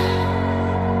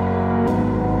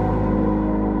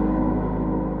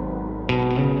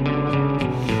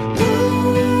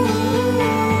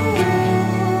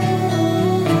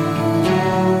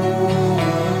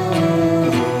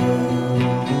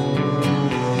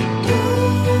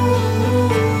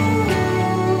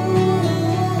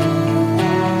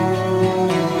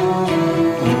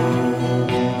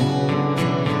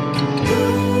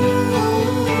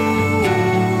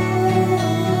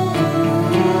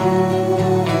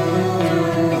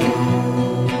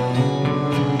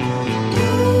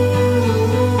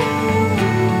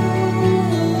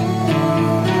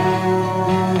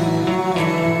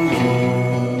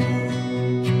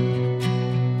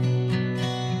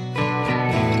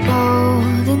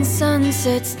golden sun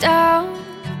sets down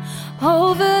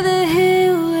over the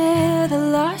hill where the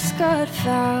lost got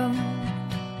found.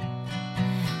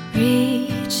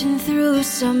 Reaching through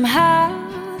somehow.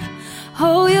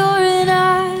 Oh, you're an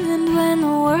island when the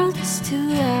world is too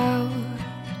loud.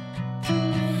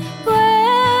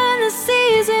 When the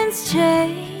seasons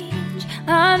change,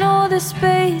 I know the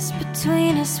space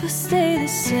between us will stay the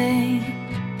same.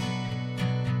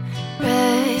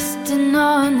 Resting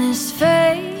on this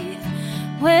faith,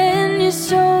 when your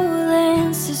soul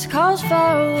answers calls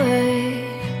far away.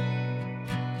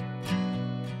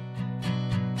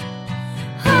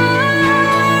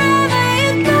 Wherever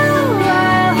you go,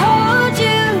 I'll hold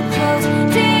you close,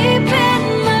 deep in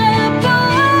my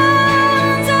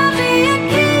bones. I'll be a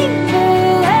keeper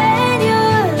when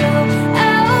you're low,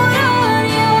 out on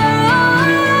your own.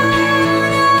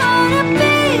 I wanna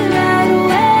be right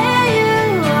where you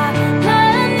are,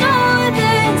 my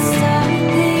northern star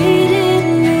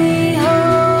leading me home.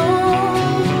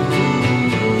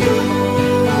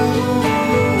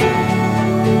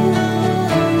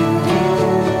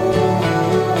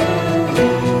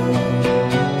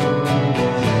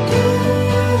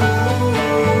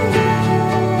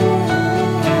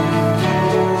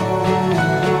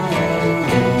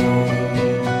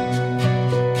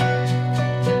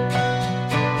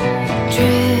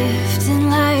 Drifting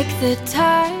like the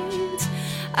tides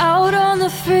out on the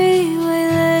freeway,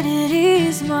 let it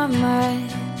ease my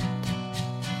mind.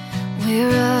 We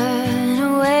run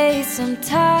away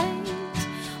sometimes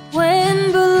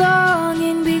when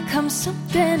belonging becomes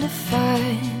something to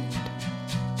find.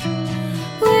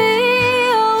 We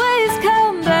always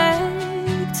come back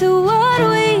to what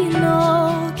we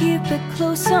know, keep it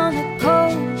close on the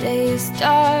cold days,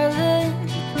 darling.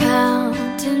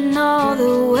 Counting all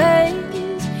the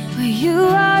ways where you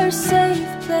are a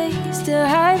safe place to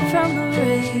hide from the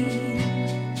rain.